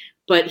that,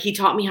 but he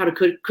taught me how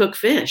to cook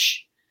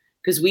fish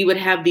because we would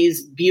have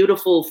these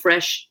beautiful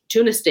fresh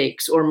tuna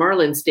steaks or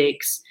marlin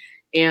steaks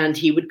and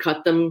he would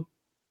cut them,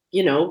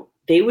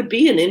 they would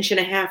be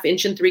 1.5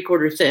 inches, 1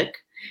 3/4 thick,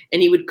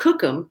 and he would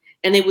cook them.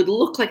 And they would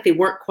look like they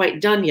weren't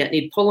quite done yet. And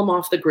he'd pull them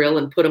off the grill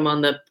and put them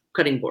on the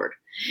cutting board.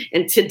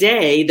 And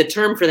today, the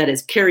term for that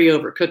is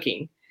carryover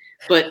cooking.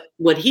 But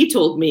what he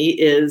told me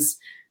is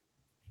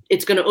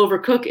it's going to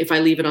overcook if I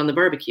leave it on the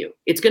barbecue.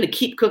 It's going to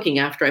keep cooking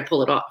after I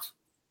pull it off.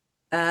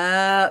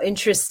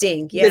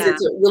 Interesting. Yeah. Because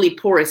it's a really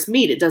porous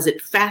meat. It does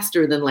it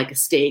faster than like a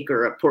steak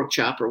or a pork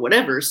chop or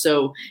whatever.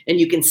 So, and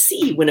you can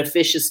see when a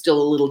fish is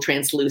still a little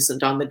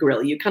translucent on the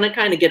grill. You kind of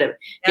get a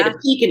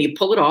peek and you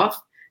pull it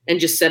off. And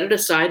just set it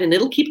aside and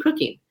it'll keep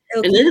cooking.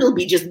 And then it'll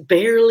be just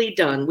barely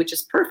done, which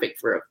is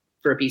perfect for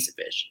a piece of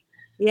fish.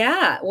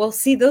 Yeah. Well,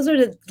 see, those are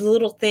the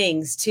little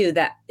things too,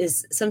 that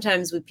is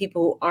sometimes with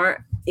people who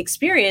aren't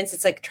experienced,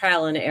 it's like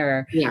trial and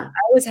error. Yeah. I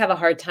always have a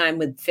hard time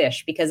with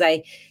fish because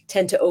I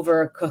tend to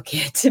overcook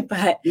it,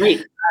 but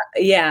right.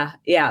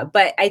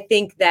 But I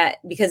think that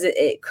because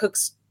it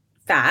cooks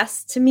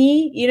fast to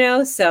me,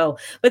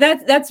 but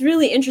that's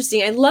really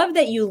interesting. I love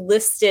that you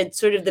listed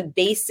sort of the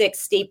basic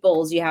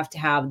staples you have to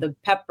have: the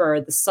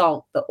pepper, the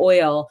salt, the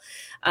oil,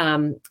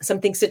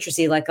 something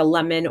citrusy like a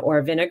lemon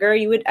or vinegar,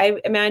 I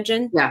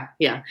imagine. Yeah.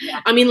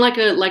 I mean, like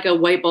a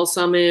white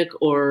balsamic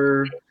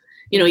or,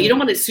 you don't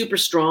want it super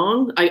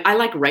strong. I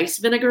like rice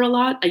vinegar a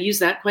lot. I use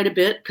that quite a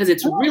bit because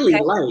it's really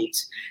light,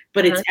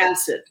 but it's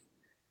acid.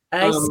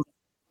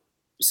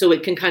 So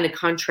it can kind of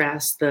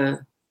contrast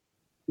the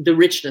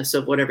richness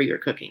of whatever you're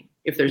cooking.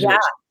 If there's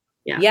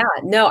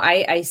no,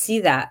 I see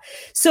that.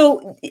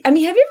 So, I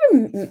mean, have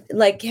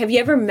you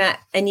ever met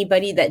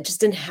anybody that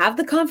just didn't have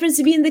the confidence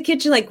to be in the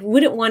kitchen, like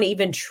wouldn't want to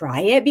even try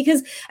it?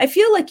 Because I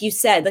feel like you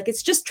said, like,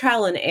 it's just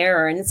trial and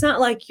error, and it's not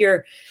like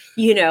you're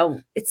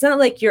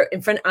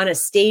in front on a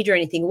stage or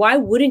anything. Why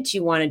wouldn't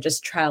you want to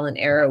just trial and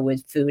error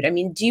with food? I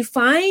mean, do you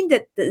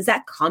find is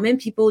that common?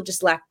 People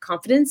just lack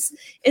confidence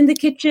in the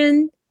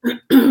kitchen?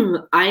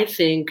 I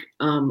think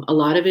a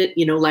lot of it,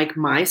 like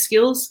my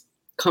skills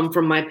come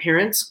from my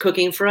parents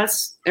cooking for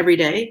us every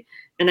day.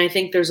 And I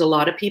think there's a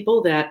lot of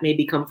people that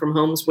maybe come from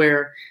homes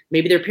where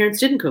maybe their parents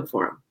didn't cook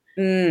for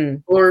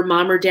them or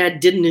mom or dad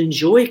didn't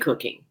enjoy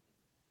cooking.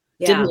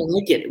 didn't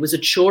like it. It was a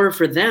chore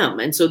for them.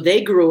 And so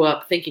they grew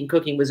up thinking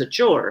cooking was a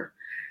chore,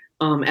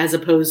 as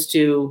opposed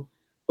to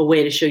a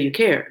way to show you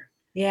care.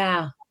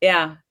 Yeah.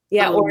 Yeah.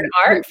 Yeah. Or an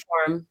art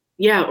form.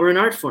 Yeah. Or an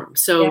art form.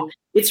 So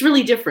it's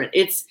really different.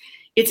 It's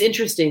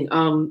interesting.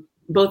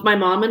 Both my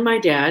mom and my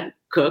dad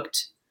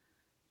cooked.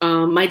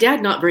 My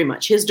dad, not very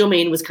much. His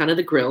domain was kind of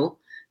the grill,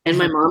 and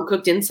my mom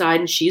cooked inside,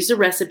 and she's a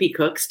recipe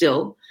cook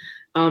still.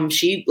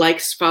 She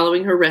likes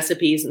following her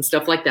recipes and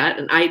stuff like that.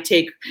 And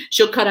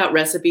she'll cut out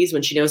recipes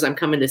when she knows I'm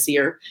coming to see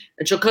her,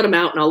 and she'll cut them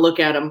out, and I'll look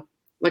at them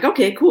like,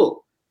 okay,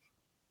 cool.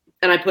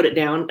 And I put it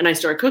down and I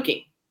start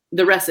cooking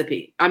the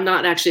recipe. I'm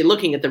not actually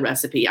looking at the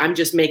recipe. I'm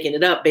just making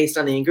it up based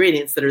on the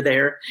ingredients that are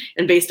there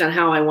and based on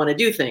how I want to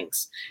do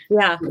things.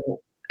 Yeah.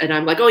 And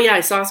I'm like, oh yeah,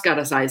 I sauce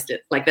goddessized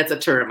it. Like, that's a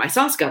term. I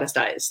sauce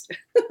goddessized.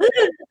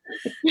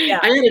 I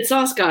added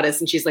sauce goddess.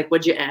 And she's like,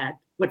 what'd you add?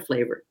 What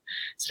flavor?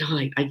 So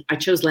I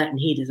chose Latin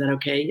heat. Is that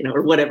okay?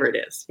 Or whatever it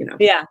is,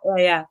 Yeah.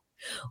 Yeah.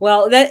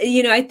 Well, that,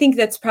 I think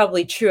that's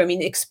probably true. I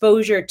mean,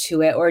 exposure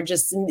to it or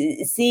just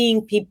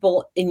seeing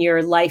people in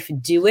your life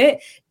do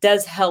it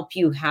does help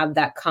you have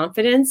that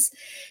confidence.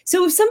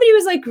 So if somebody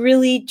was like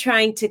really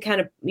trying to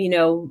kind of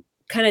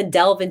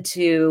delve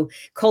into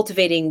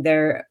cultivating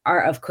their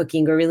art of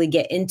cooking or really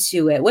get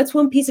into it, what's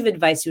one piece of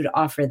advice you would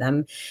offer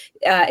them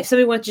if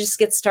somebody wants to just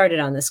get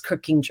started on this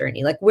cooking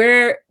journey? Like,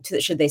 where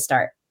should they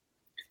start?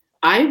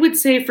 I would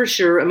say for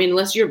sure,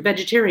 unless you're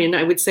vegetarian,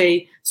 I would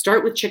say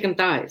start with chicken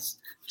thighs.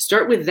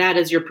 Start with that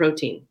as your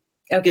protein.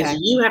 Okay. Because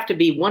you have to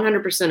be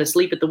 100%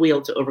 asleep at the wheel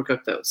to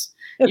overcook those.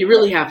 You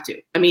really have to.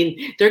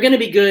 They're going to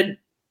be good.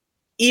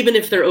 Even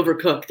if they're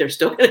overcooked, they're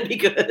still going to be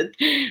good.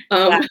 It's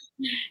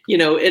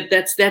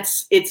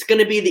going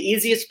to be the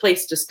easiest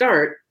place to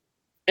start,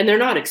 and they're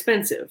not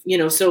expensive,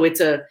 so it's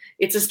a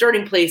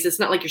starting place. It's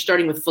not like you're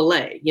starting with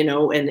filet,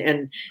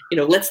 and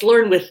let's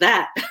learn with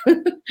that.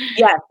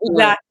 Yeah,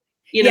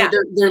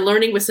 exactly. They're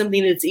learning with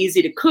something that's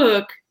easy to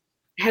cook,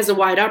 has a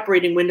wide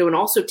operating window, and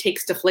also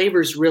takes to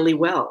flavors really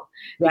well.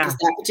 Because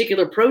that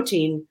particular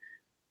protein,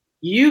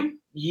 you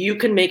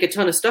can make a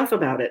ton of stuff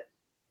about it.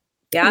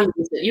 Yeah.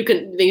 You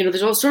can,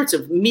 there's all sorts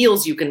of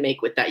meals you can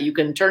make with that. You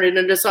can turn it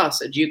into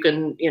sausage. You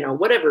can,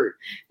 whatever.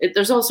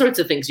 There's all sorts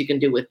of things you can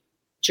do with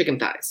chicken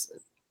thighs.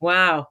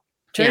 Wow.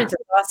 Turn it into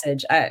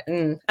sausage.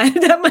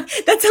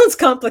 That sounds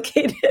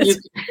complicated. And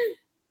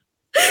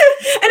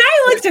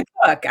I like to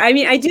cook.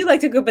 I do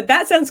like to cook, but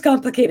that sounds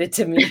complicated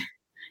to me.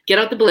 Get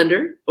out the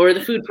blender or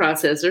the food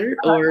processor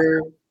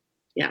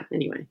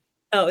anyway.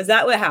 Oh, is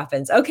that what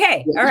happens?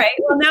 Okay. All right.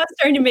 Well, now it's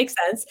starting to make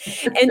sense.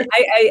 And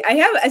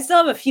I still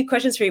have a few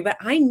questions for you, but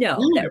I know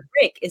that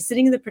Rick is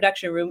sitting in the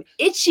production room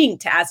itching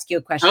to ask you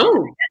a question.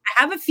 Oh. I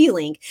have a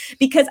feeling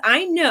because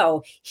I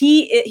know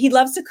he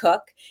loves to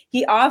cook.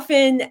 He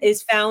often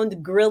is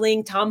found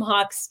grilling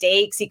tomahawk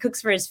steaks. He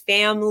cooks for his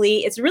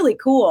family. It's really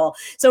cool.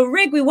 So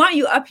Rick, we want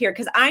you up here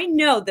because I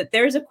know that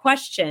there's a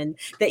question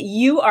that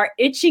you are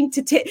itching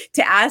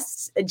to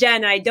ask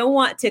Jen. I don't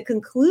want to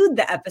conclude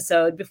the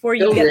episode before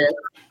you get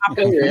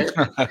Who is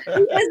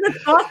the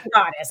sauce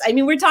goddess?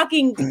 We're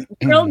talking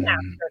grill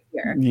master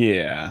here.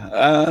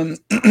 Yeah.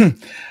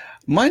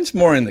 Mine's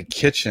more in the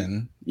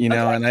kitchen, and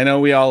I know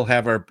we all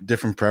have our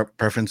different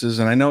preferences,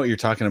 and I know what you're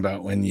talking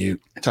about when you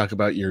talk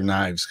about your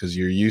knives, because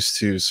you're used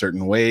to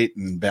certain weight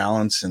and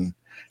balance and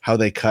how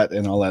they cut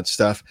and all that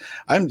stuff.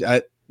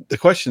 The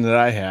question that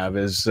I have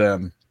is,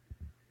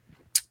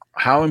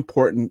 how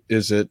important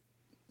is it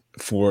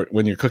for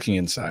when you're cooking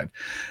inside?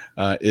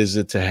 Is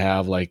it to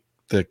have like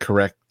the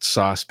correct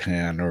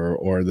saucepan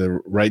or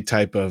the right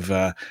type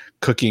of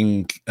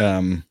cooking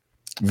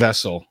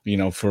vessel,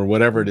 for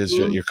whatever it is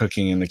that you're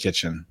cooking in the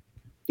kitchen?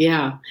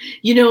 Yeah.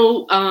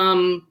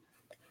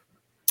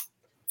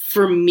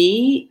 For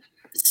me,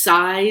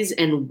 size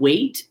and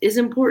weight is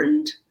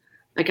important.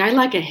 Like, I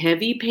like a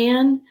heavy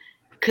pan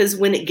because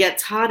when it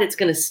gets hot, it's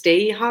going to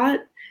stay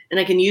hot, and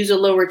I can use a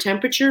lower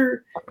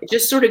temperature. It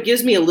just sort of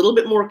gives me a little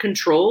bit more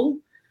control.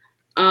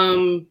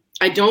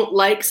 I don't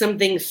like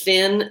something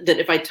thin that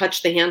if I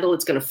touch the handle,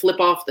 it's going to flip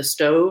off the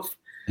stove.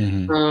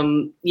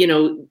 Mm-hmm.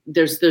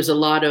 There's a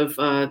lot of,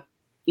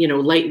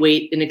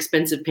 lightweight,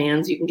 inexpensive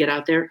pans you can get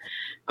out there.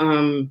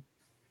 I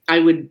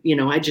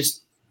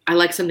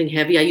like something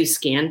heavy. I use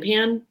Scan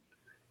Pan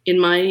in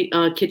my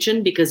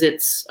kitchen because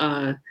it's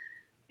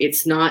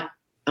not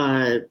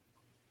the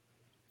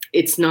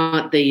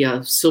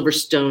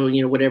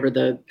Silverstone, whatever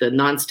the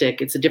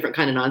nonstick. It's a different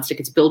kind of nonstick.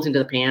 It's built into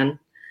the pan.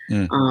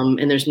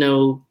 And there's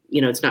no,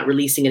 it's not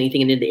releasing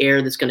anything into the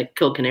air that's going to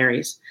kill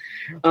canaries.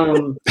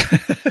 That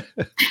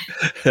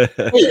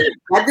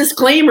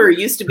disclaimer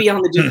used to be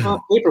on the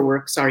DuPont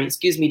paperwork. Sorry,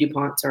 excuse me,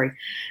 DuPont. Sorry.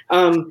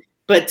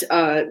 But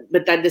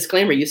that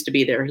disclaimer used to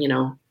be there,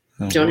 don't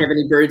have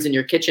any birds in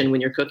your kitchen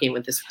when you're cooking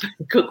with this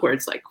cookware.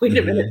 It's like, wait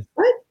a minute,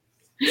 what?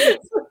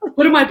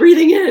 What am I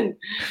breathing in?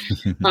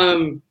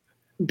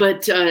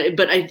 But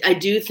I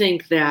do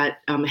think that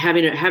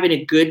having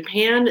a good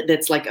pan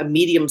that's like a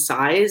medium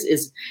size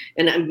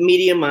and a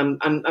medium.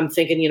 I'm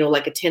thinking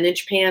like a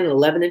 10-inch pan, an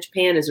 11-inch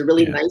pan is a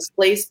really nice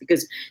place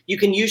because you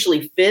can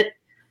usually fit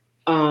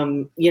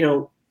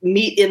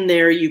meat in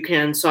there. You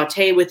can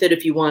saute with it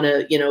if you want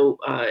to,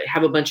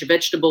 have a bunch of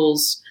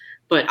vegetables.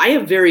 But I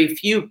have very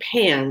few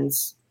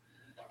pans.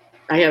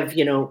 I have,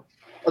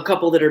 a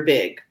couple that are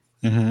big.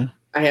 Mm-hmm.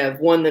 I have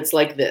one that's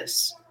like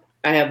this.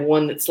 I have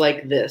one that's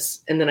like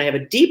this. And then I have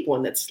a deep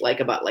one that's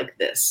about like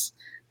this,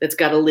 that's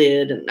got a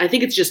lid. And I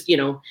think it's just, you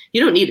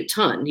don't need a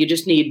ton. You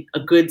just need a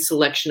good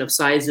selection of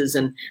sizes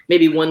and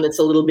maybe one that's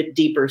a little bit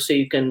deeper so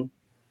you can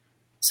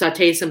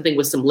saute something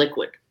with some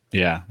liquid.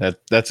 Yeah,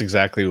 that's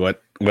exactly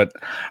what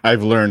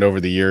I've learned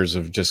over the years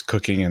of just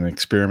cooking and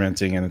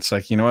experimenting. And it's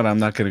like, you know what? I'm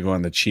not going to go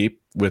on the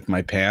cheap with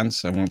my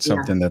pans. I want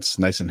something that's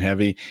nice and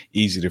heavy,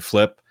 easy to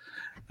flip,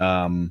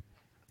 and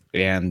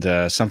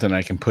something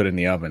I can put in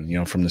the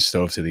oven, from the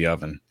stove to the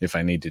oven if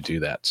I need to do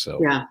that.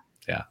 So yeah.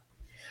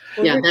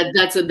 Well,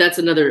 That's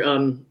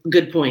another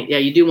good point. Yeah,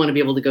 you do want to be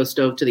able to go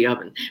stove to the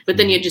oven, but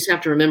then you just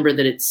have to remember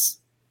that it's,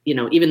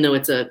 even though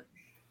it's a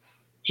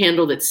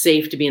handle that's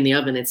safe to be in the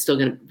oven, it's still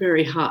going to be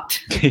very hot.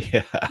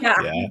 Yeah.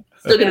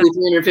 Still going to be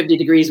 350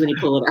 degrees when you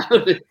pull it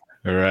out.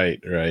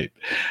 Right.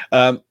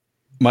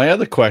 My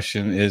other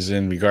question is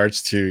in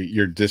regards to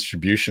your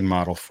distribution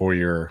model for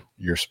your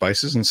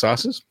spices and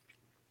sauces.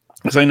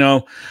 Because I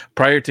know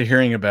prior to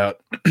hearing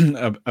about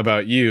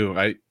you,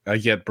 I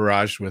get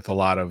barraged with a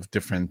lot of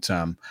different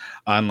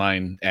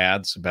online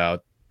ads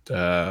about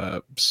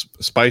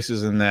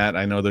spices and that.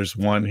 I know there's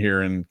one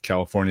here in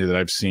California that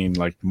I've seen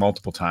like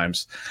multiple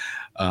times.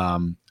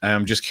 And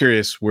I'm just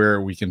curious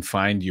where we can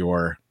find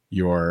your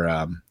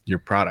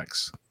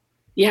products.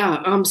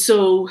 Yeah.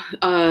 So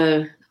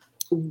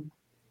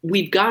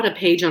we've got a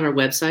page on our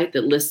website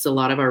that lists a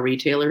lot of our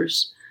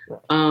retailers.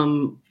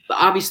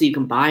 Obviously, you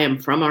can buy them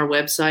from our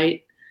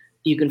website.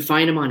 You can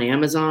find them on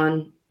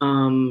Amazon.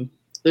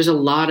 There's a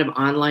lot of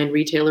online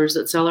retailers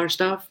that sell our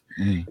stuff.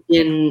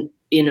 In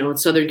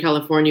Southern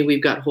California,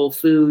 we've got Whole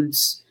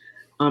Foods.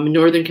 In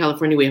Northern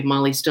California, we have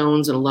Molly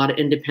Stone's and a lot of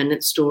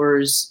independent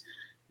stores.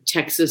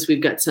 Texas,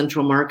 we've got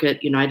Central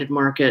Market, United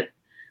Market,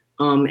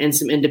 and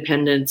some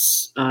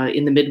independents.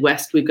 In the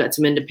Midwest, we've got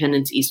some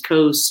independents, East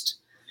Coast.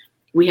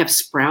 We have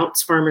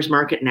Sprouts Farmers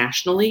Market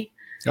nationally.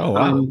 Oh,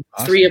 wow.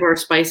 Awesome. 3 of our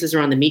spices are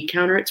on the meat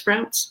counter at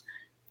Sprouts.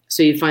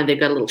 So you find they've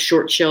got a little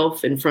short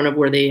shelf in front of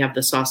where they have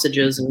the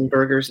sausages and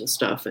burgers and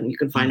stuff, and you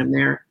can find them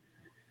there.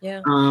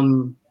 Yeah.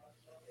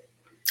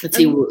 Let's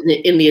see,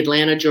 in the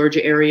Atlanta,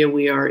 Georgia area,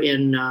 we are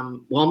in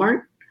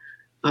Walmart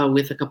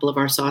with a couple of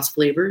our sauce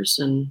flavors.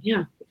 And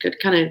yeah,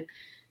 kind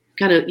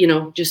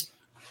of, just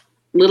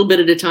a little bit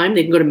at a time.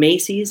 They can go to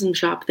Macy's and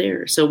shop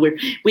there. So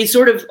we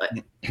sort of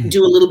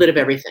do a little bit of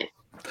everything.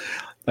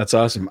 That's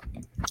awesome.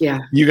 Yeah.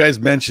 You guys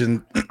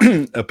mentioned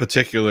a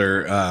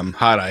particular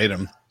hot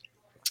item,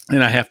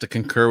 and I have to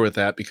concur with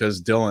that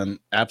because Dylan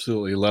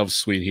absolutely loves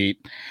sweet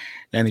heat,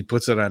 and he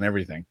puts it on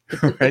everything.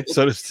 Right?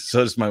 So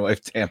does my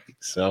wife Tammy.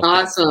 So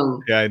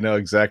awesome. Yeah, I know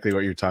exactly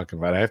what you're talking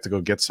about. I have to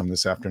go get some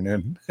this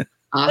afternoon.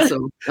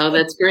 Awesome. Oh,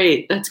 that's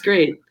great. That's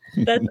great.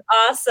 That's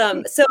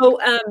awesome. So,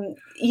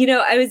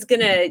 I was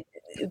gonna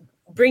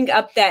bring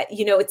up that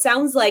it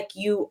sounds like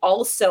you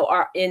also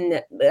are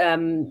in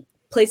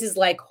places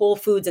like Whole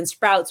Foods and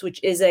Sprouts,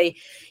 which is a,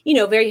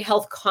 very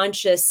health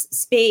conscious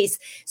space.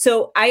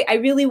 So I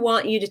really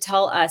want you to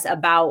tell us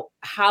about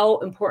how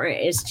important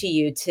it is to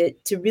you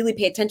to really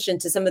pay attention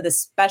to some of the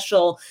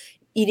special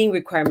eating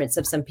requirements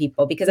of some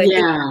people, because I think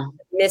it's a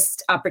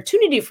missed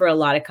opportunity for a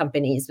lot of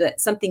companies, but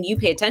something you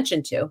pay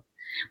attention to.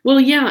 Well,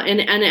 yeah.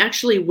 And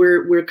actually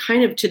we're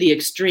kind of to the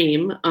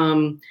extreme.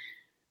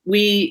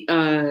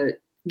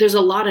 There's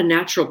a lot of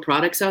natural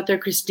products out there,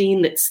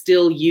 Christine, that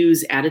still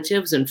use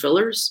additives and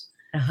fillers.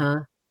 Uh-huh.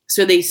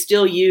 So they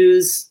still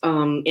use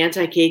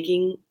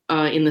anti-caking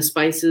in the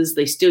spices.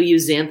 They still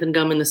use xanthan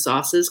gum in the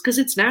sauces because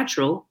it's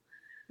natural,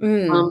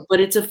 but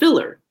it's a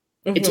filler.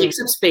 Mm-hmm. It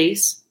takes up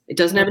space. It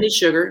doesn't have any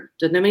sugar,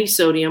 doesn't have any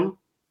sodium,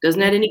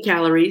 doesn't add any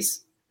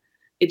calories.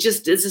 It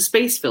just is a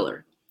space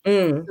filler.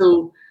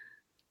 So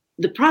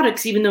the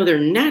products, even though they're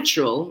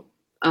natural,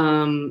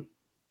 they're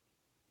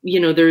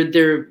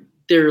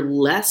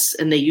less,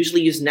 and they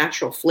usually use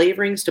natural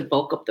flavorings to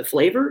bulk up the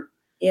flavor.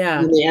 Yeah.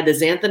 And they add the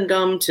xanthan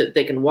gum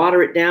they can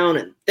water it down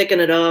and thicken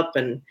it up.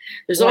 And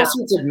there's all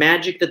sorts of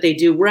magic that they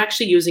do. We're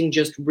actually using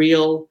just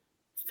real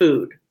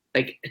food.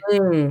 Like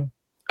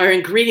our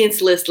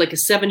ingredients list, like a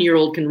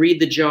 7-year-old can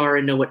read the jar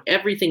and know what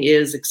everything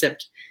is,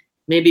 except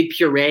maybe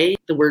puree.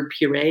 The word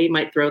puree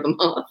might throw them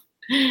off.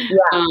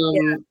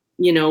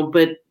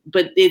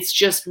 But it's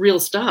just real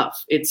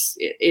stuff.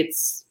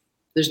 It's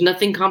there's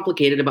nothing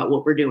complicated about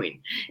what we're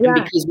doing. And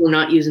because we're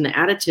not using the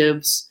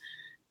additives,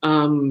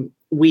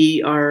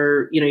 we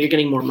are, you're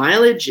getting more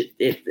mileage.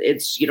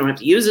 It's you don't have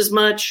to use as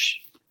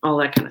much, all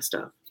that kind of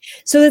stuff.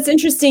 So that's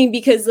interesting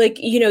because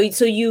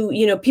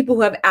people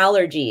who have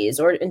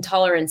allergies or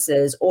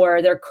intolerances,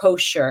 or they're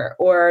kosher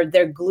or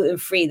they're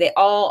gluten-free, they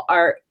all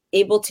are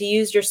able to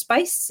use your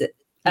spice.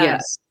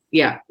 Yes.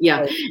 Yeah.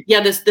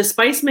 The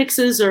spice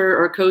mixes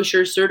are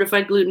kosher,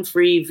 certified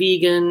gluten-free,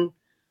 vegan.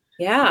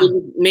 Yeah.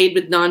 Made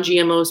with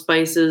non-GMO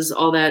spices,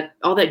 all that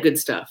good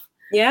stuff.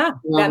 Yeah,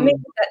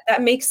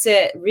 that makes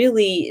it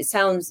really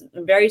sounds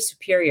very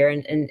superior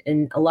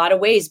in a lot of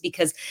ways,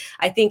 because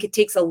I think it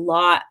takes a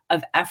lot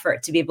of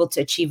effort to be able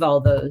to achieve all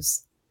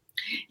those.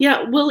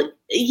 Yeah, well,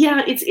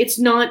 yeah, it's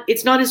not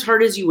as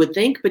hard as you would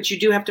think, but you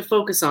do have to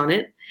focus on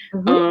it.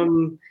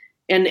 Mm-hmm.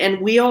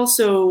 And we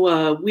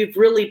also we've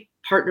really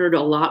partnered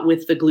a lot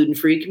with the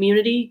gluten-free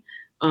community.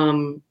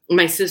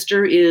 My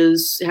sister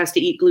has to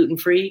eat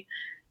gluten-free,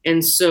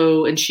 and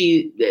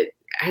she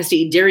has to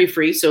eat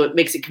dairy-free, so it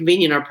makes it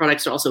convenient. Our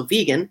products are also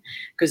vegan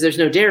because there's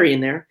no dairy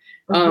in there.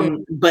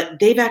 Mm-hmm. But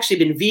they've actually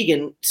been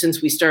vegan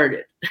since we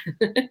started.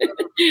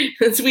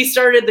 Since we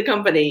started the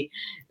company,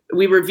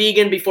 we were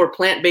vegan before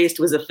plant-based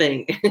was a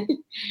thing.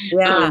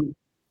 Yeah.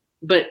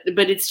 But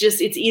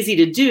it's easy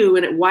to do,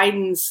 and it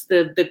widens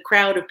the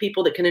crowd of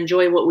people that can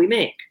enjoy what we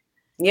make.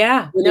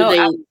 Yeah. Whether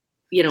they,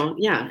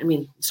 yeah, I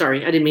mean,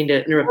 sorry, I didn't mean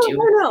to interrupt you.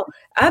 No,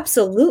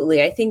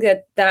 absolutely. I think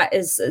that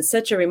is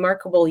such a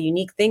remarkable,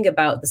 unique thing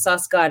about the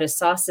Sauce Goddess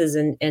sauces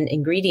and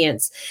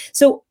ingredients.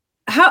 So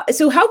how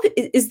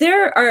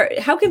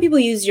can people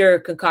use your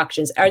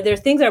concoctions? Are there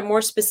things that are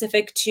more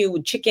specific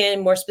to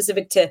chicken, more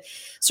specific to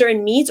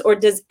certain meats, or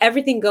does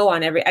everything go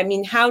on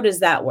how does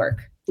that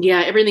work?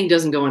 Yeah, everything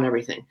doesn't go on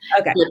everything.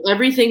 Okay. But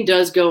everything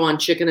does go on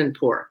chicken and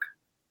pork.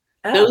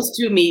 Oh. Those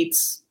two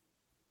meats,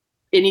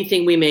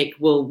 anything we make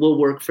will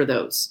work for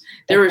those.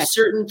 There are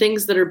certain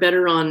things that are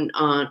better on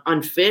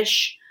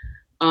fish.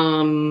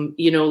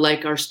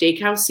 Like our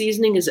steakhouse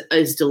seasoning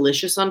is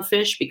delicious on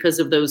fish because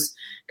of those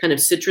kind of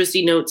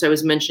citrusy notes I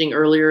was mentioning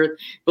earlier.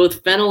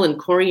 Both fennel and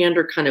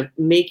coriander kind of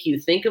make you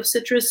think of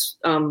citrus,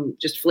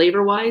 just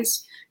flavor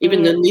wise,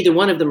 even though neither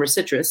one of them are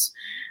citrus.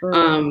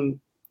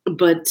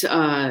 But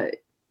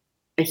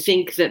I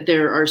think that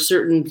there are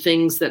certain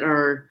things that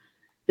are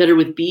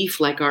with beef,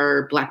 like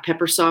our black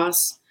pepper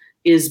sauce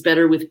is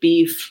better with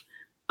beef.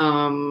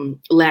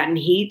 Latin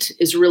heat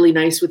is really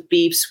nice with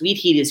beef. Sweet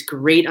heat is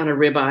great on a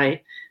ribeye.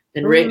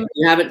 And Rick, if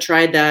you haven't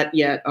tried that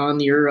yet on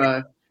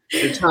your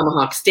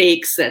tomahawk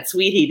steaks, that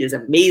sweet heat is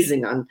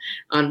amazing on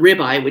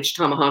ribeye, which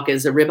tomahawk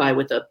is a ribeye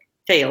with a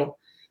tail.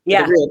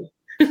 Yeah.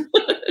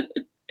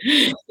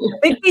 A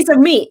big piece of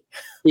meat.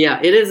 Yeah,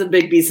 it is a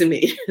big piece of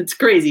meat. It's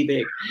crazy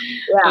big.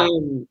 Yeah.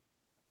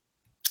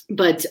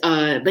 But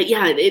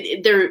yeah,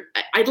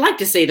 I'd like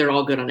to say they're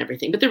all good on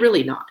everything, but they're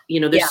really not.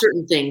 There's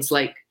certain things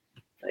like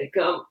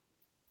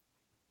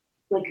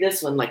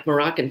this one, like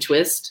Moroccan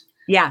twist.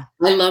 Yeah.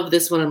 I love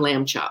this one on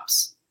lamb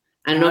chops.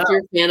 I don't know if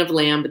you're a fan of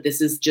lamb, but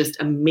this is just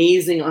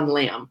amazing on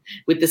lamb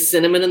with the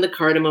cinnamon and the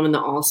cardamom and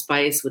the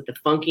allspice with the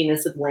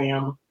funkiness of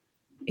lamb.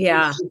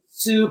 Yeah.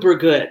 It's super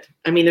good.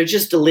 I mean, they're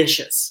just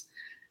delicious.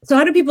 So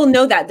how do people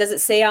know that? Does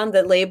it say on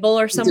the label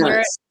or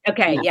somewhere?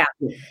 Okay. Yeah.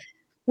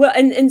 Well,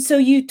 and so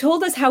you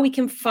told us how we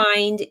can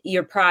find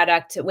your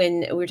product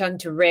when we were talking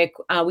to Rick.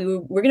 We're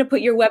going to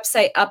put your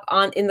website up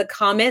in the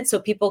comments so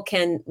people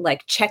can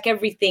check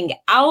everything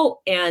out.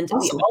 And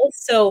awesome. We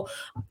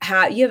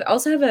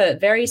also have a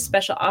very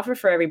special offer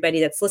for everybody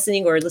that's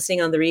listening or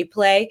listening on the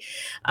replay.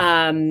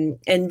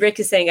 And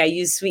Rick is saying I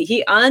use sweet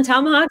heat on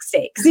tomahawk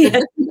steaks.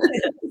 With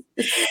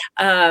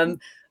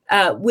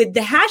the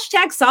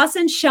hashtag Sauce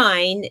and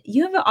Shine,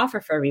 you have an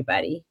offer for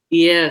everybody.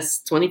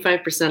 Yes,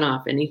 25%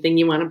 off anything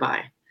you want to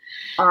buy.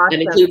 Awesome.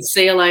 That includes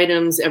sale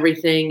items,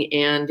 everything.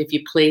 And if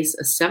you place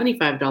a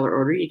 $75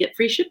 order, you get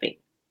free shipping.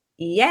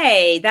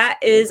 Yay. That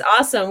is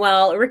awesome.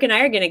 Well, Rick and I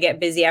are going to get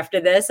busy after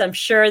this. I'm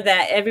sure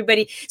that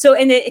everybody. So,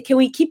 can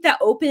we keep that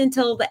open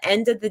until the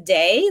end of the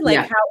day?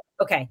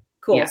 Okay.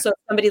 Cool. Yeah. So if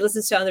somebody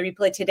listens to it on the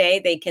replay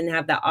today, they can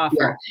have that offer.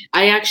 Yeah.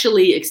 I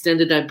actually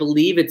extended, I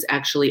believe it's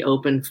actually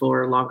open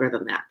for longer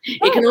than that.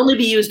 Oh. It can only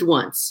be used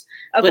once,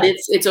 but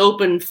it's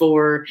open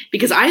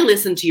because I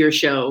listen to your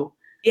show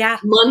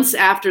months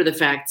after the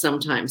fact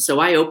sometimes. So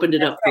I opened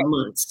it up for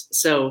months.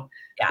 So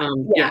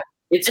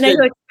it's and good. I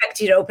don't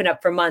expect you to open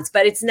up for months,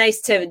 but it's nice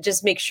to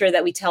just make sure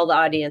that we tell the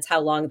audience how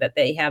long that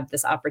they have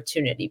this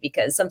opportunity,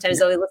 because sometimes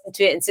they'll listen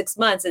to it in 6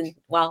 months and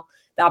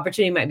the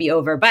opportunity might be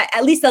over, but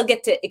at least they'll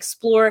get to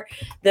explore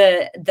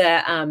the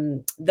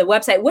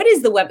website. What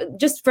is the web,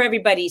 just for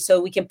everybody, so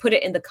we can put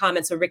it in the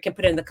comments, so Rick can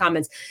put it in the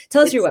comments.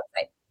 Tell us your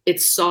website.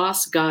 It's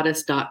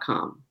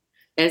saucegoddess.com.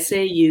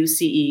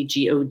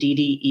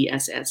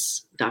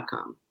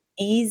 SAUCEGODDESS.com.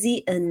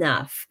 Easy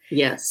enough.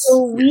 Yes.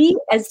 So we,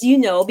 as you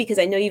know, because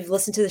I know you've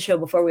listened to the show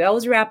before, we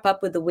always wrap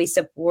up with the Waist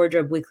Up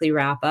Wardrobe Weekly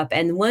Wrap Up.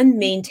 And one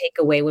main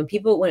takeaway when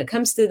it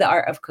comes to the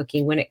art of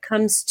cooking, when it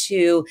comes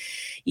to,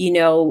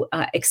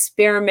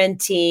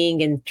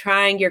 experimenting and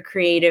trying your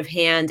creative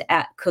hand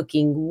at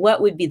cooking,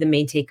 what would be the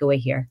main takeaway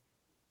here?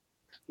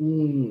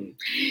 The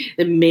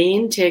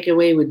main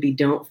takeaway would be,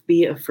 don't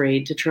be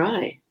afraid to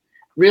try.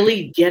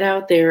 Really get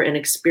out there and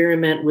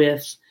experiment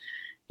with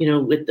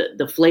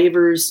the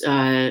flavors.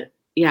 I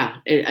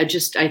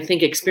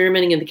think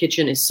experimenting in the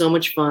kitchen is so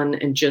much fun,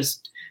 and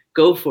just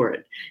go for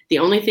it. The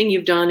only thing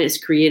you've done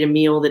is create a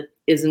meal that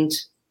isn't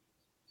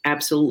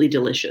absolutely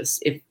delicious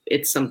if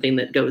it's something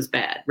that goes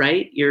bad,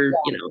 right? You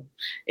know,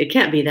 it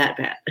can't be that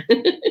bad.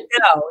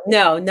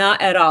 No,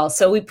 not at all.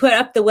 So we put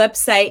up the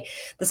website,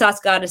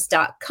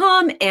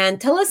 thesaucegoddess.com,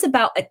 and tell us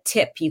about a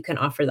tip you can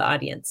offer the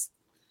audience.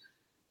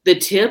 The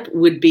tip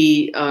would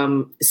be,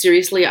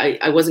 seriously,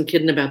 I wasn't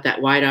kidding about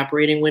that wide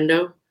operating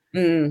window.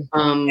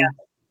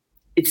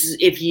 It's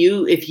if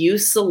you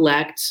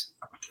select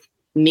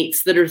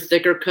meats that are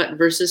thicker cut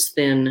versus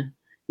thin,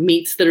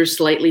 meats that are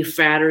slightly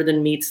fatter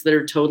than meats that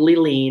are totally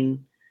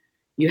lean,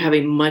 you have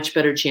a much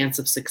better chance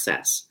of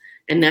success.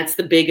 And that's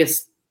the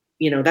biggest,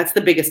 that's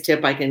the biggest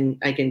tip I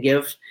can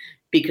give,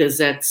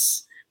 because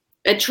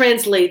it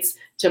translates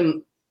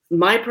to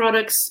my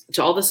products,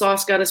 to all the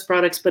Sauce Goddess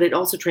products, but it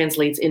also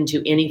translates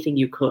into anything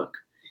you cook.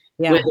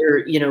 Yeah. Whether,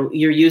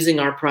 you're using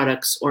our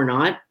products or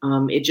not,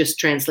 it just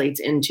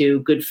translates into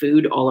good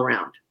food all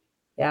around.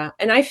 Yeah.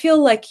 And I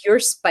feel like your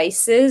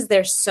spices,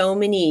 there's so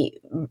many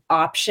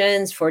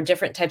options for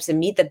different types of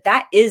meat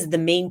that is the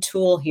main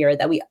tool here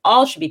that we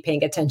all should be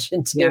paying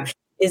attention to. Yeah.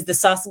 Is the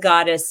Sauce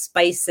Goddess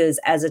spices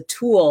as a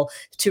tool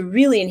to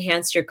really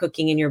enhance your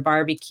cooking and your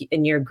barbecue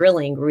and your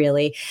grilling,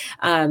 really.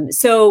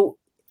 So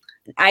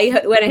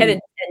I went ahead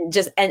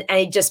and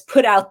I just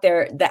put out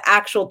there the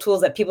actual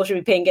tools that people should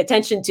be paying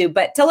attention to.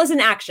 But tell us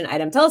an action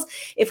item. Tell us,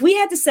 if we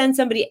had to send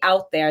somebody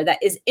out there that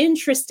is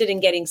interested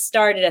in getting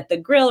started at the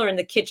grill or in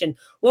the kitchen,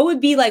 what would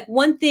be like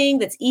one thing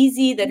that's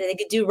easy that they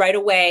could do right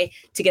away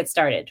to get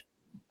started?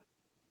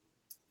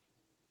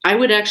 I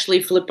would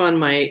actually flip on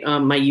my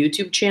my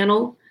YouTube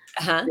channel.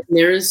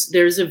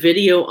 There's a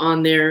video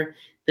on there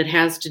that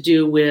has to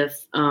do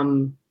with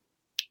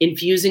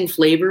infusing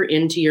flavor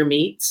into your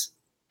meats.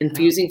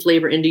 Infusing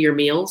flavor into your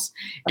meals.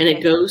 And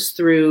it goes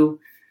through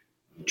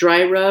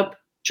dry rub,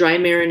 dry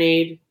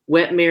marinade,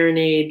 wet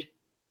marinade,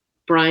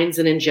 brines,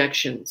 and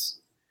injections.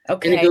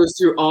 And it goes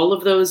through all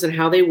of those and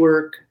how they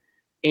work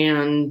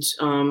and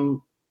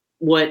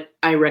what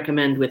I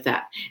recommend with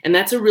that. And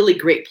that's a really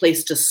great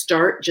place to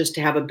start, just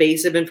to have a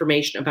base of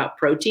information about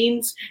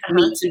proteins,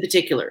 meats in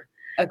particular.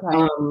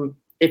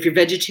 If you're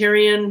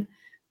vegetarian,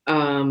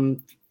 if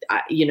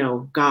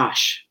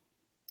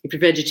you're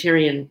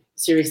vegetarian,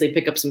 seriously,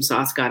 pick up some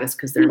Sauce Goddess,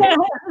 because they're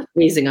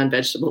amazing on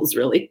vegetables,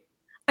 really.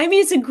 I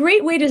mean, it's a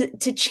great way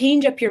to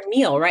change up your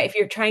meal, right? If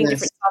you're trying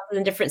different sauces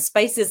and different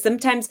spices,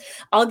 sometimes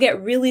I'll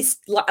get really,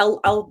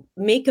 I'll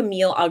make a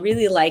meal, I'll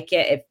really like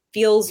it, it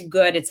feels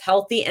good, it's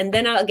healthy, and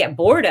then I'll get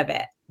bored of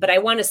it. But I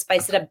want to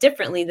spice it up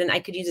differently, then I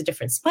could use a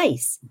different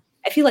spice.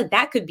 I feel like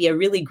that could be a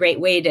really great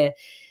way to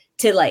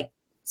like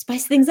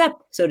spice things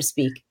up, so to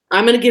speak.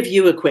 I'm going to give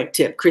you a quick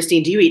tip.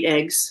 Christine, do you eat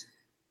eggs?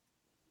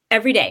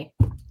 Every day.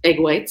 Egg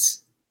whites?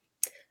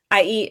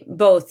 I eat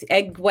both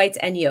egg whites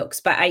and yolks,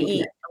 but I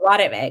eat a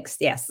lot of eggs.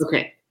 Yes.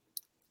 Okay.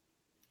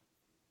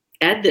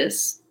 Add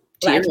this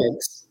to your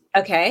eggs.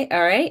 Okay.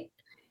 All right.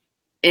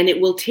 And it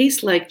will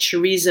taste like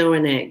chorizo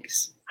and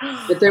eggs,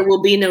 but there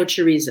will be no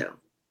chorizo.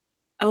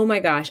 Oh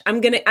my gosh.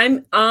 I'm getting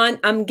on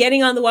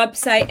the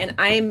website and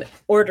I'm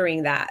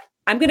ordering that.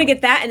 I'm going to get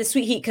that and the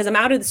sweet heat, because I'm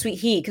out of the sweet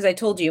heat, because I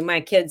told you my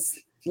kids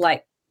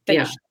like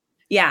finished.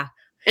 Yeah.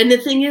 And the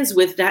thing is,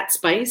 with that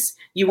spice,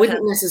 you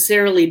wouldn't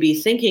necessarily be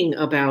thinking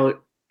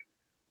about,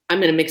 I'm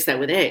going to mix that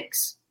with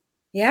eggs.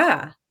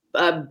 Yeah.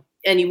 And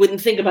you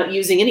wouldn't think about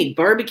using any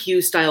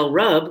barbecue style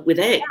rub with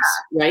eggs,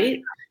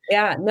 right?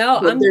 Yeah. No,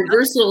 they're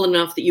versatile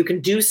enough that you can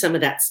do some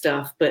of that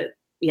stuff. But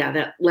yeah,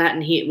 that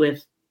Latin heat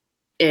with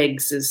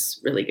eggs is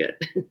really good.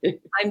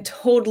 I'm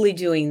totally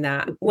doing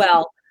that.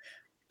 Well,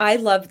 I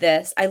love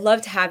this. I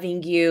loved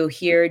having you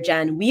here,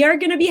 Jen. We are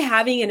going to be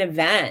having an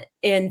event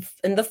in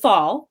the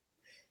fall.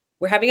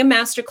 We're having a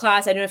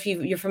masterclass. I don't know if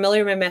you're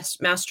familiar with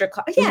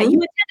masterclass. Yeah,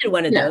 you attended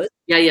one of those.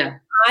 Yeah.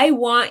 I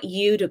want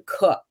you to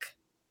cook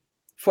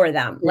for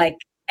them.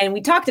 And we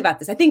talked about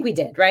this. I think we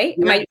did, right?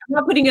 Yeah. I'm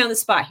not putting you on the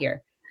spot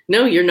here.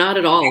 No, you're not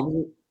at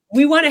all.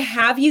 We want to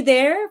have you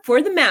there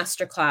for the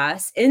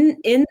masterclass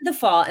in the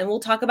fall, and we'll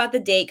talk about the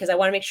date, because I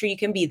want to make sure you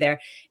can be there,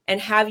 and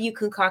have you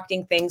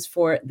concocting things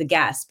for the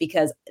guests,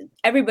 because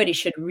everybody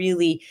should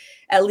really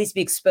at least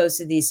be exposed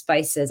to these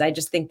spices. I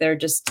just think they're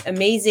just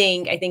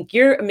amazing. I think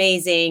you're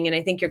amazing, and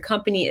I think your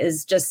company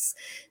is just,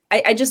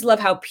 I just love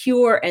how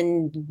pure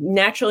and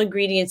natural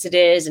ingredients it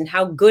is and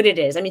how good it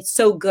is. I mean, it's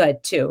so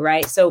good too,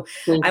 right? So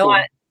I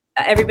want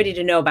everybody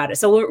to know about it.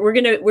 So we're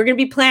gonna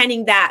be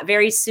planning that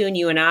very soon,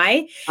 you and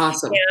I.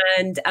 Awesome.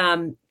 And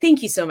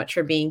thank you so much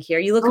for being here.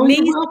 You look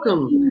amazing. You're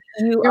welcome.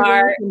 You're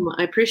welcome.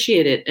 I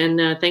appreciate it,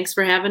 and thanks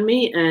for having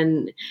me.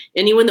 And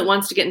anyone that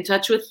wants to get in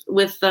touch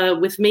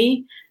with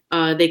me,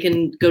 they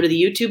can go to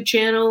the YouTube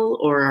channel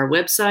or our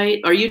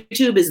website. Our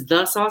YouTube is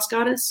The Sauce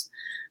Goddess.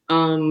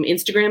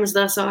 Instagram is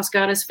The Sauce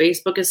Goddess.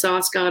 Facebook is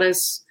Sauce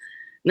Goddess.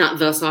 Not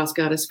The Sauce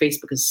Goddess.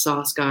 Facebook is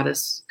Sauce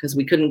Goddess, because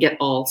we couldn't get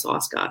all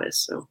Sauce Goddess.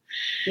 So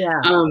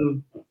yeah.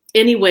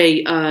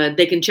 Anyway,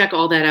 they can check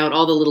all that out.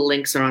 All the little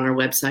links are on our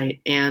website,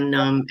 and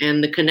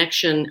the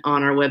connection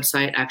on our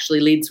website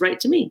actually leads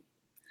right to me.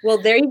 Well,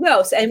 there you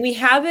go. So, and we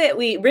have it.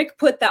 Rick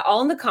put that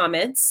all in the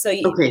comments. So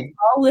it's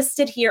all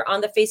listed here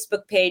on the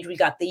Facebook page. We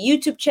got the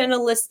YouTube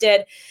channel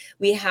listed.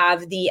 We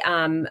have the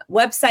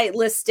website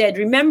listed.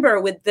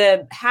 Remember, with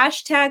the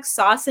hashtag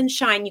Sauce and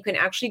Shine, you can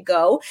actually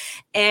go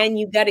and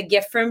you got a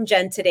gift from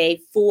Jen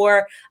today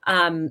for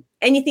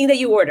anything that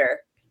you order.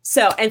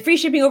 So, and free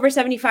shipping over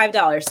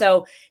 $75.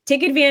 So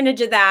take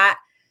advantage of that.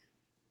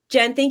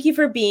 Jen, thank you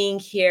for being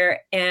here.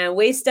 And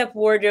Waist Up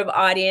Wardrobe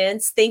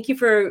audience, thank you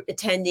for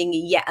attending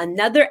yet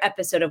another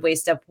episode of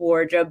Waist Up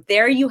Wardrobe.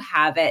 There you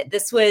have it.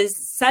 This was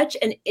such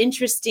an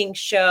interesting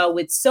show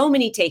with so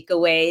many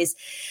takeaways.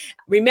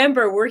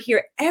 Remember, we're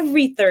here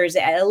every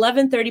Thursday at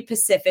 11:30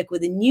 Pacific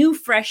with a new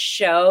fresh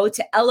show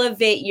to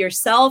elevate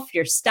yourself,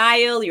 your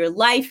style, your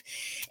life,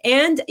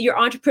 and your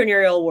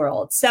entrepreneurial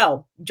world.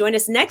 So join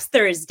us next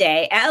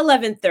Thursday at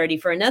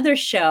 11:30 for another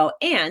show,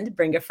 and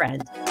bring a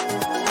friend.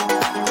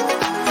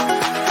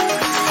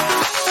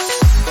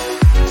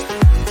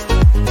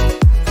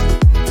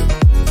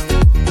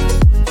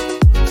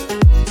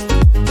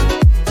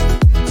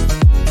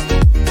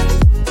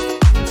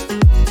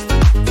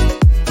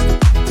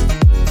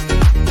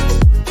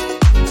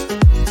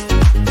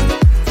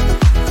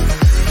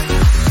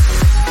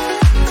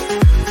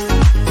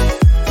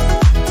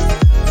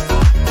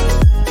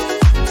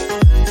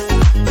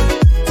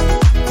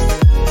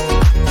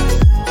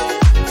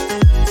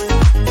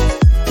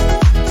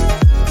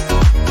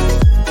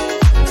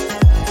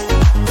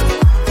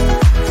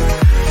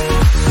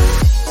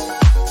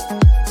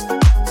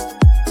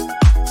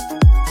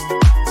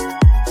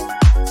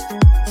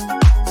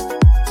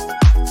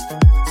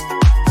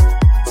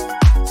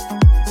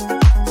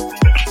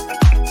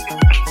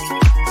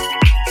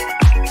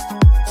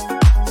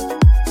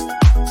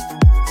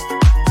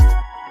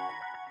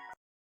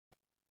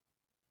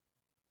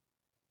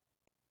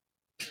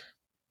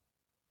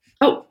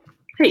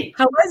 Hey,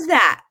 how was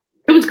that?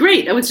 It was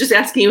great. I was just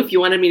asking you if you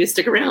wanted me to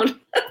stick around.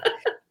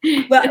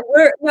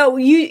 Well,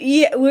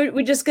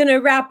 we're just going to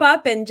wrap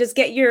up and just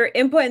get your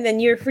input, and then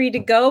you're free to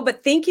go.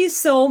 But thank you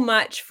so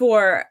much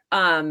for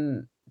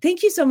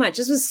thank you so much.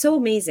 This was so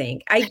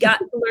amazing. I got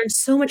to learn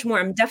so much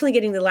more. I'm definitely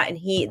getting the Latin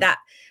heat, that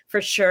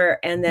for sure.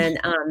 And then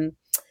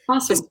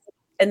awesome.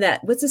 And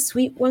that, what's the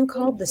sweet one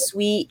called? The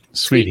sweet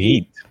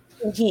heat.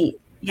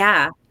 Heat.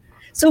 Yeah.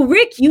 So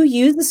Rick, you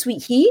use the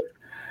sweet heat?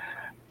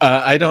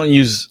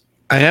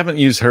 I haven't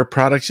used her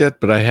products yet,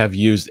 but I have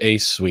used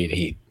Ace Sweet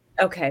Heat.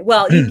 Okay.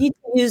 Well, you need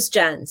to use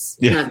Jen's.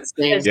 Yeah.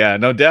 Yeah,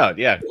 no doubt.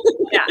 Yeah.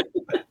 Yeah.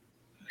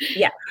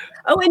 Yeah.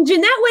 Oh, and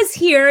Jeanette was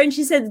here and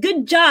she said,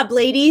 "Good job,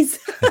 ladies."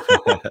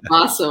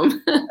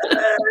 Awesome.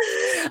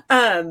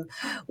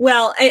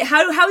 Well,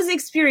 how was the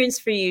experience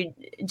for you,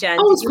 Jen?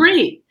 Oh, it was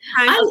great.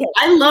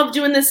 I love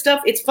doing this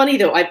stuff. It's funny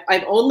though.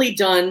 I've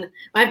done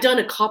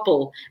a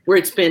couple where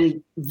it's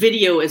been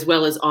video as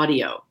well as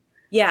audio.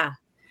 Yeah.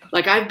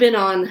 Like I've been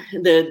on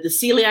the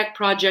Celiac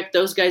Project.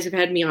 Those guys have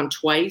had me on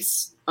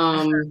twice.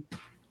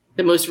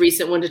 The most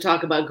recent one to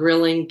talk about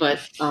grilling, but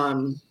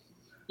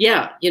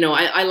yeah,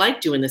 I like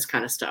doing this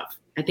kind of stuff.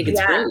 I think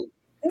it's great.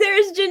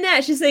 There's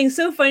Jeanette. She's saying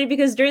so funny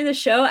because during the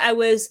show I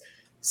was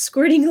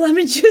squirting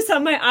lemon juice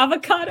on my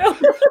avocado.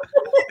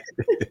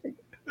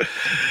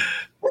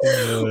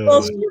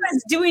 Well,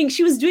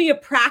 she was doing a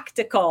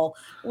practical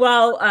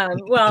while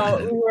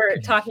we were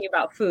talking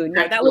about food.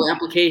 Now, that was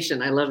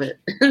application. I love it.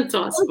 It's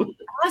awesome.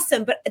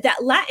 Awesome. But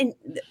that Latin,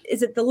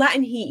 is it the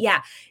Latin heat?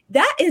 Yeah.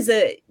 That is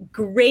a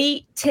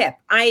great tip.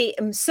 I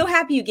am so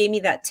happy you gave me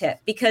that tip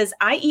because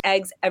I eat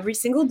eggs every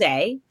single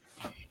day.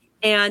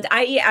 And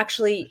I eat I'm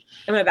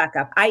going to back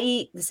up. I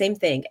eat the same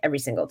thing every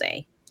single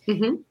day.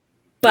 Mm-hmm.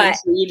 But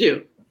you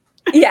do.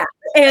 Yeah.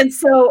 And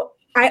so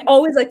I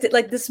always liked it.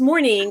 Like this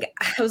morning,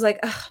 I was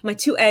like, my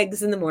 2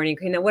 eggs in the morning.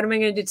 Okay, now what am I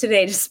going to do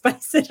today to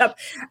spice it up?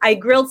 I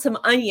grilled some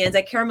onions.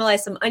 I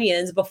caramelized some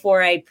onions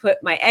before I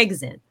put my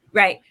eggs in.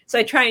 Right. So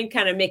I try and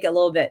kind of make it a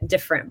little bit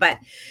different. But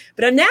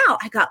now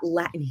I got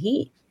Latin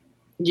heat.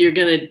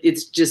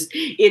 It's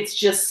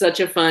just such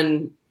a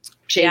fun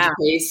change of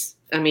pace.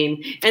 I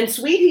mean, and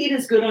sweet heat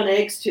is good on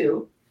eggs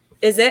too.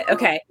 Is it?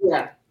 Okay.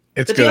 Yeah.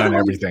 It's good on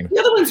everything. The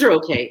other ones are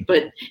okay,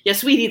 but yeah,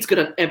 sweet heat's good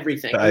on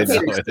everything. I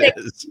know it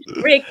is.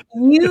 Rick,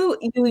 you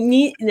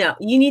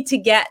need to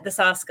get the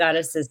Sauce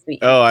Goddess's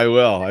sweet heat. Oh, I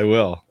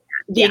will.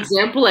 The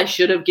example I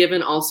should have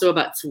given also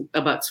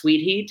about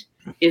sweet heat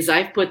is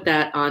I've put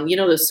that on,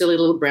 those silly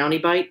little brownie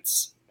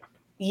bites.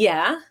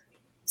 Yeah.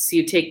 So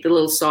you take the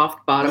little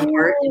soft bottom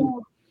part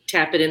and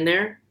tap it in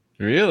there.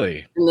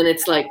 Really? And then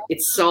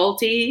it's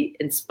salty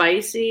and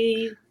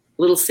spicy,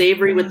 a little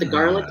savory with the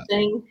garlic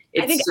thing.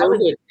 It's so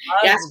good.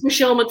 Ask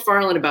Michelle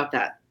McFarland about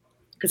that.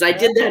 Because I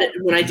did that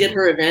when I did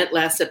her event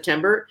last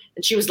September.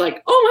 And she was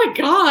like, "Oh my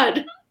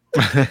God."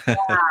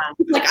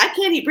 Like, I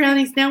can't eat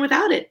brownies now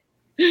without it.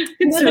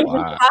 There's a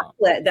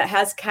chocolate that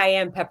has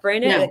cayenne pepper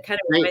in it. It kind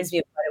of reminds me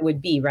of what it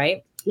would be,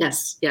 right?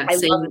 Yes. Yeah.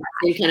 Same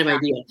kind of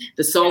idea.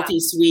 The salty,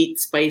 sweet,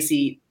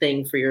 spicy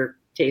thing for your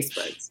taste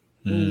buds.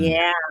 Mm.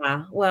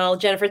 Yeah. Well,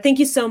 Jennifer, thank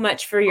you so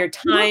much for your You're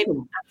time.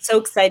 welcome. I'm so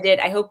excited.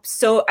 I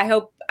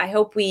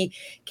hope we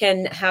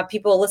can have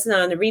people listen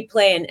on the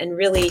replay and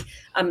really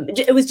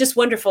it was just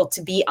wonderful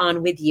to be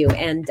on with you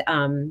and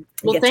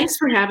Well, get to thanks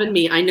for having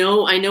me. I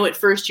know at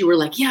first you were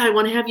like, yeah, I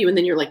want to have you. And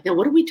then you're like, now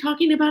what are we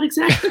talking about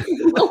exactly?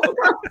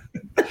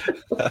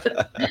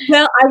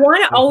 Well, I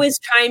want to always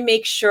try and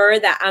make sure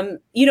that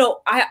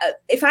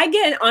if I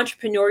get an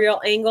entrepreneurial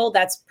angle,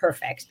 that's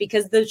perfect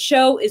because the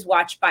show is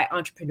watched by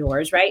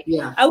entrepreneurs, right?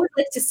 Yeah. I would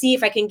like to see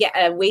if I can get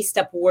a waist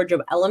up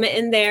wardrobe element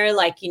in there,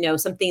 like,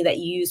 something that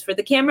you use for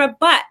the camera,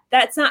 but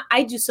that's not,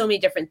 I do so many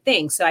different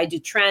things. So I do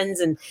trends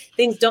and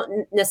things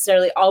don't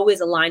necessarily always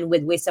align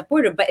with waist up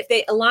wardrobe, but if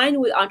they align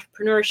with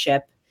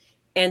entrepreneurship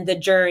and the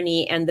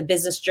journey and the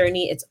business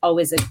journey, it's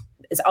always a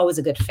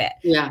good fit.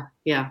 Yeah.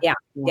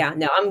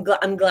 No,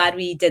 I'm glad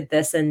we did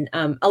this, and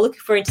I'll look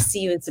forward to see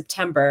you in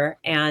September.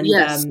 And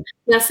Yes.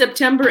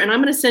 September, and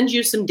I'm going to send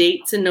you some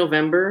dates in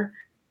November.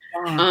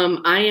 yeah.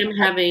 I am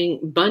having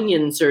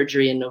bunion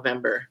surgery in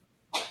November,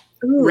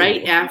 Ooh.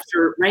 right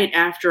after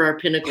our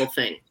Pinnacle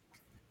thing.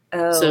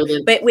 Oh,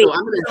 but wait,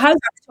 how's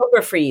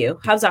October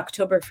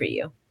for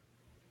you?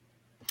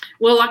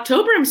 Well,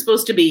 October I'm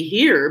supposed to be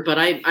here, but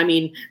I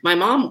mean, my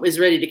mom is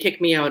ready to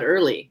kick me out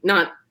early.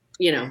 Not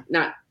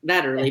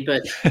that early,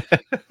 but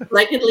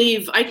I could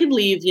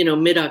leave,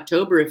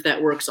 mid-October if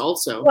that works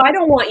also. Well, I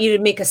don't want you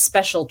to make a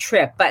special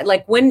trip, but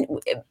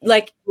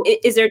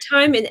is there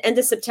time in end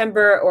of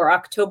September or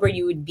October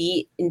you would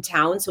be in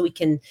town so we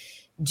can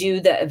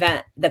do the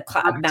event, the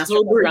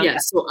October?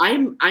 Yes. So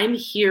I'm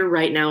here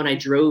right now, and I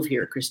drove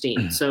here,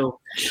 Christine. So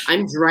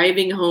I'm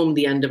driving home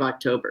the end of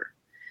October.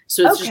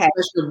 So it's just a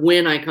question of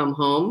when I come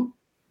home.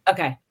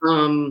 Okay.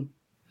 And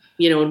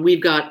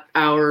we've got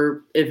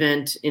our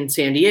event in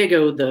San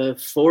Diego, the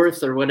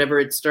 4th or whatever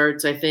it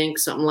starts, I think,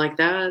 something like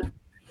that.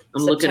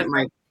 I'm looking at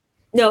my.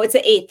 No, it's the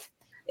 8th.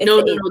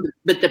 No,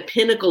 but the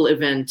Pinnacle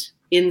event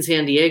in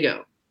San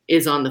Diego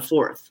is on the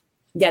 4th.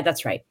 Yeah,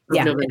 that's right.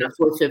 Yeah. November,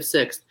 4th, 5th,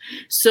 6th.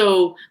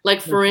 So,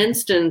 like, for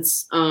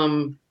instance,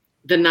 the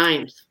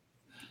 9th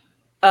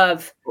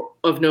of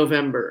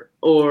November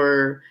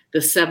or the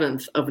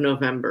 7th of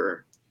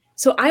November.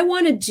 So I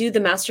want to do the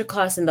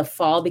masterclass in the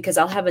fall because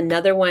I'll have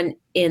another one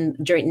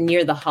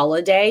near the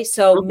holiday.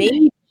 So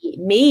maybe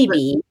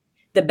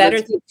the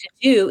better thing to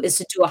do is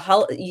to do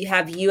you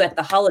have you at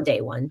the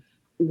holiday one.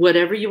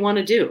 Whatever you want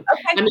to do.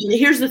 Okay. I mean,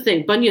 here's the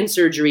thing: bunion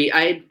surgery.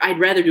 I'd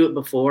rather do it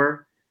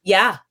before.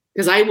 Yeah.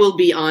 Because I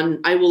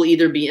will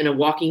either be in a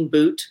walking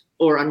boot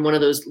or on one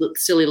of those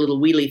silly little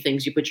wheelie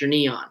things you put your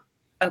knee on.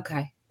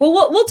 Okay. Well,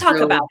 we'll talk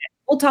about it.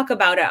 We'll talk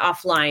about it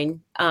offline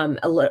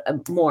a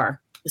little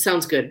more.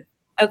 Sounds good.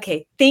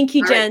 Okay. Thank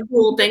you, Jen. Right,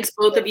 cool. Thanks,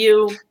 both of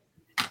you.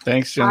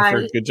 Thanks,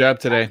 Jennifer. Bye. Good job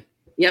today.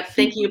 Yep.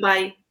 Thank you.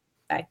 Bye.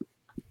 Bye.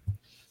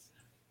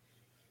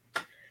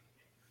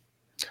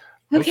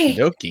 Okay.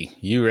 Okie.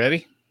 You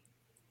ready?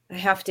 I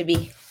have to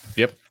be.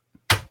 Yep.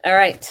 All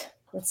right.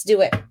 Let's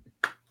do it.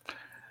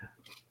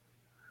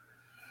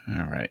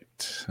 All right.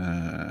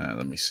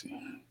 Let me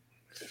see.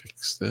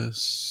 Fix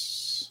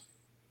this.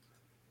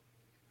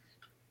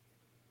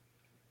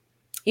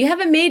 You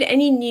haven't made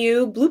any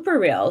new blooper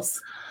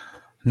reels.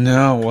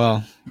 No.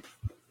 Well,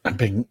 I've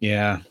been,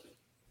 I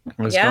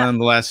was gone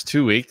the last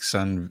 2 weeks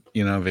on,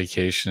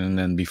 vacation.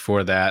 And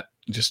before that,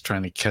 just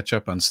trying to catch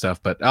up on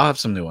stuff, but I'll have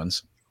some new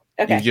ones.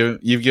 Okay.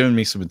 You've given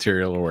me some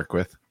material to work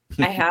with.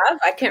 I have?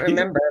 I can't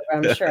remember, but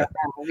I'm sure I have.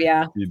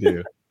 Yeah. You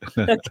do.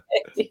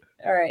 Okay.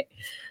 All right.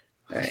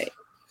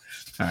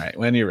 All right,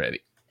 when you're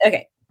ready.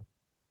 Okay.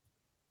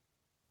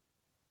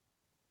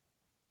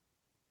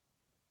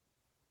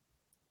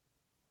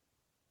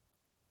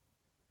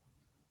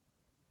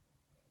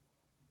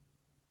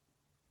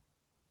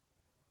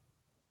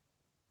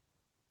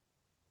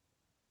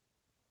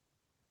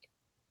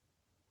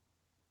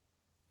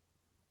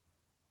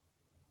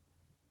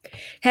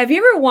 Have you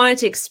ever wanted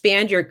to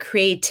expand your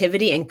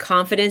creativity and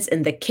confidence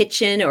in the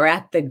kitchen or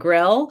at the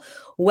grill?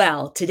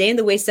 Well, today in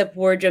the Waist Up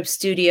Wardrobe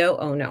Studio,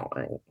 oh no,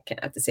 I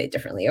can't have to say it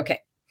differently. Okay.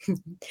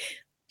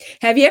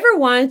 Have you ever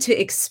wanted to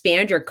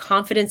expand your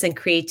confidence and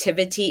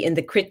creativity in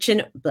the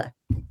kitchen?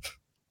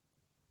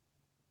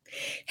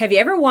 Have you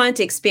ever wanted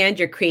to expand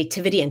your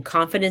creativity and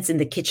confidence in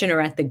the kitchen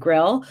or at the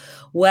grill?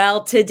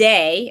 Well,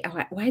 today,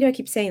 why do I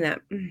keep saying that?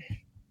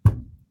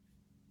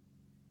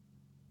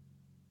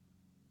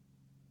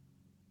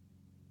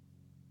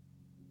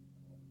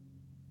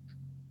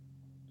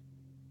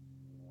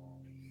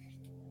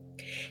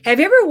 Have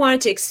you ever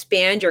wanted to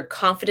expand your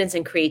confidence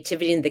and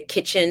creativity in the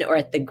kitchen or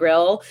at the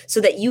grill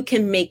so that you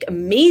can make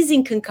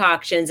amazing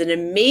concoctions and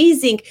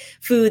amazing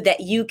food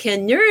that you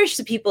can nourish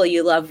the people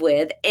you love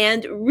with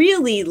and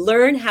really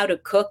learn how to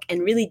cook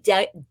and really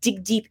dig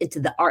deep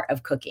into the art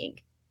of cooking?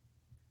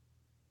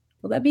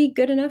 Will that be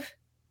good enough?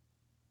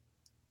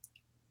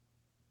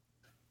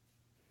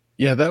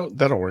 Yeah,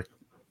 that'll work.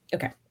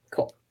 Okay,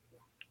 cool.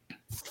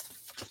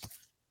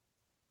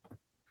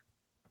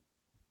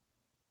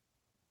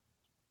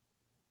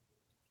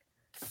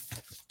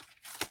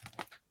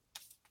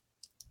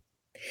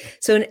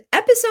 So in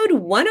episode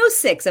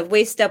 106 of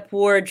Waist Up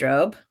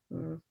Wardrobe,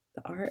 the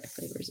art of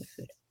flavors of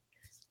food.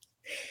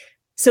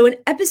 So in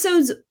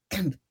episode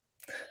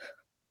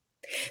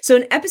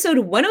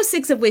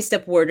 106 of Waist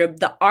Up Wardrobe,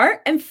 the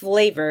art of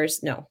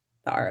flavors.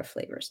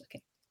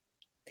 Okay.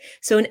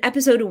 So in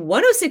episode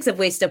 106 of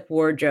Waist Up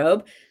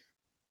Wardrobe,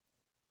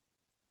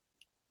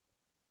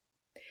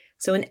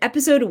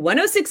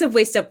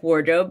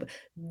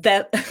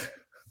 the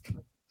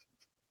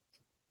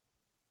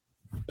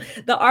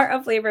the art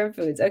of flavor and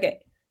foods. Okay.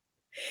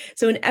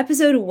 So in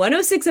episode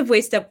 106 of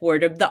Waist Up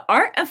Wardrobe, the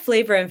art of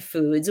flavor and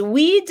foods,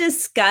 we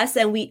discuss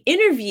and we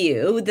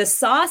interview the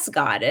sauce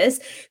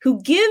goddess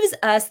who gives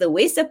us the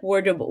Waist Up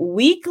Wardrobe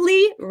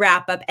weekly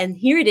wrap up. And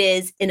here it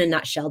is in a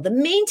nutshell. The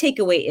main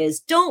takeaway is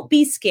don't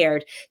be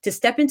scared to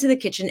step into the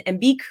kitchen and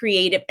be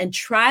creative and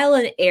trial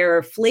and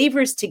error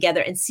flavors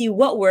together and see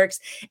what works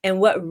and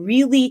what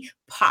really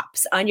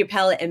pops on your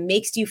palate and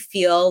makes you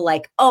feel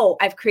like, oh,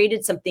 I've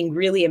created something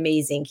really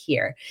amazing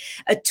here.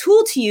 A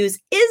tool to use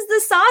is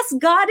the sauce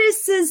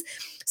goddess's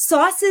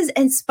sauces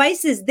and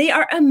spices. They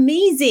are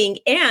amazing.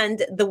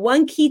 And the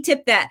one key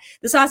tip that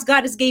the sauce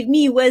goddess gave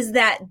me was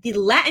that the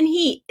Latin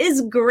heat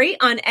is great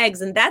on eggs.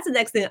 And that's the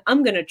next thing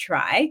I'm going to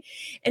try.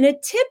 And a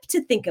tip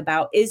to think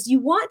about is you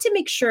want to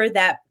make sure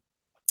that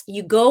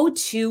you go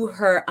to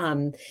her,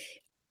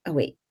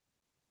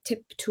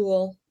 tip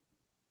tool.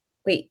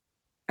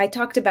 I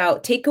talked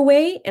about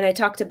takeaway and I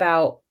talked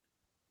about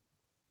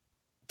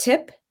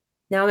tip.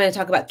 Now I'm going to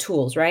talk about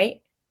tools,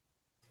 right?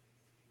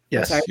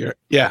 Yes,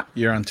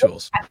 you're on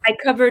tools. I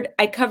covered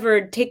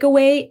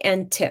takeaway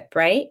and tip,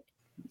 right?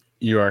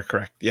 You are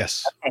correct.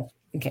 Yes.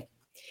 Okay.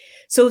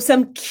 So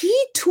some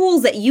key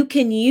tools that you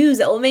can use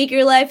that will make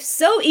your life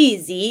so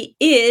easy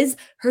is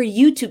her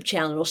YouTube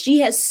channel. She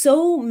has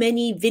so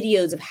many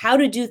videos of how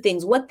to do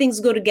things, what things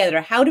go together,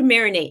 how to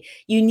marinate.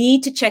 You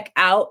need to check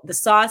out the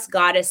Sauce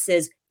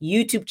Goddess's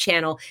YouTube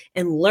channel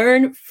and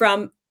learn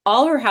from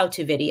all her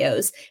how-to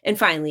videos. And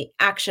finally,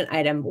 action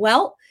item.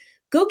 Well,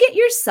 go get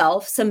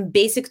yourself some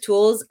basic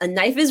tools. A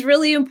knife is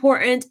really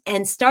important,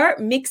 and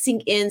start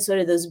mixing in sort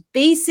of those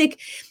basic.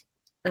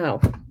 I'm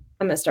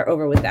going to start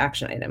over with the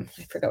action item.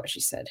 I forgot what she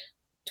said.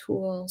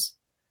 Tools,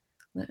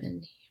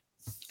 Latin,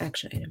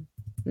 action item.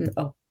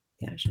 The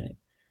action item.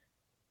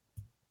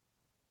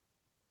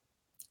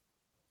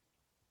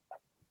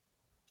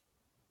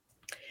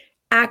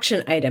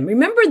 Action item.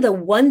 Remember, the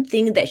one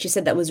thing that she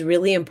said that was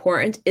really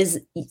important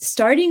is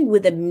starting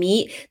with a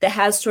meat that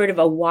has sort of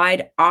a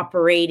wide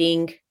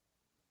operating,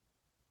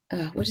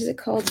 what is it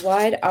called?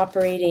 Wide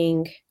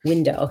operating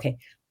window. Okay.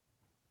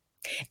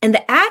 And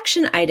the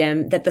action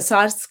item that the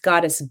sauce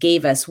goddess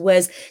gave us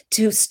was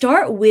to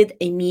start with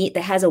a meat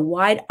that has a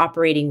wide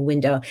operating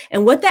window.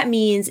 And what that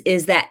means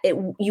is that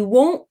you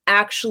won't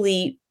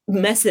actually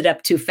mess it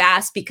up too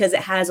fast because it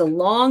has a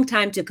long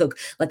time to cook,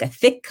 like a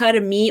thick cut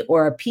of meat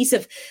or a piece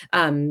of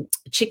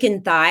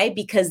chicken thigh,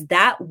 because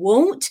that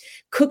won't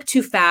cook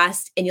too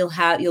fast, and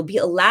you'll be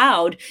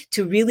allowed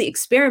to really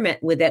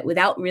experiment with it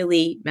without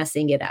really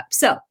messing it up.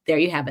 So there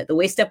you have it, the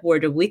Waist Up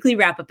Wardrobe weekly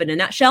wrap up in a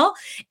nutshell,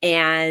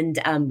 and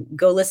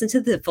go listen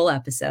to the full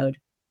episode.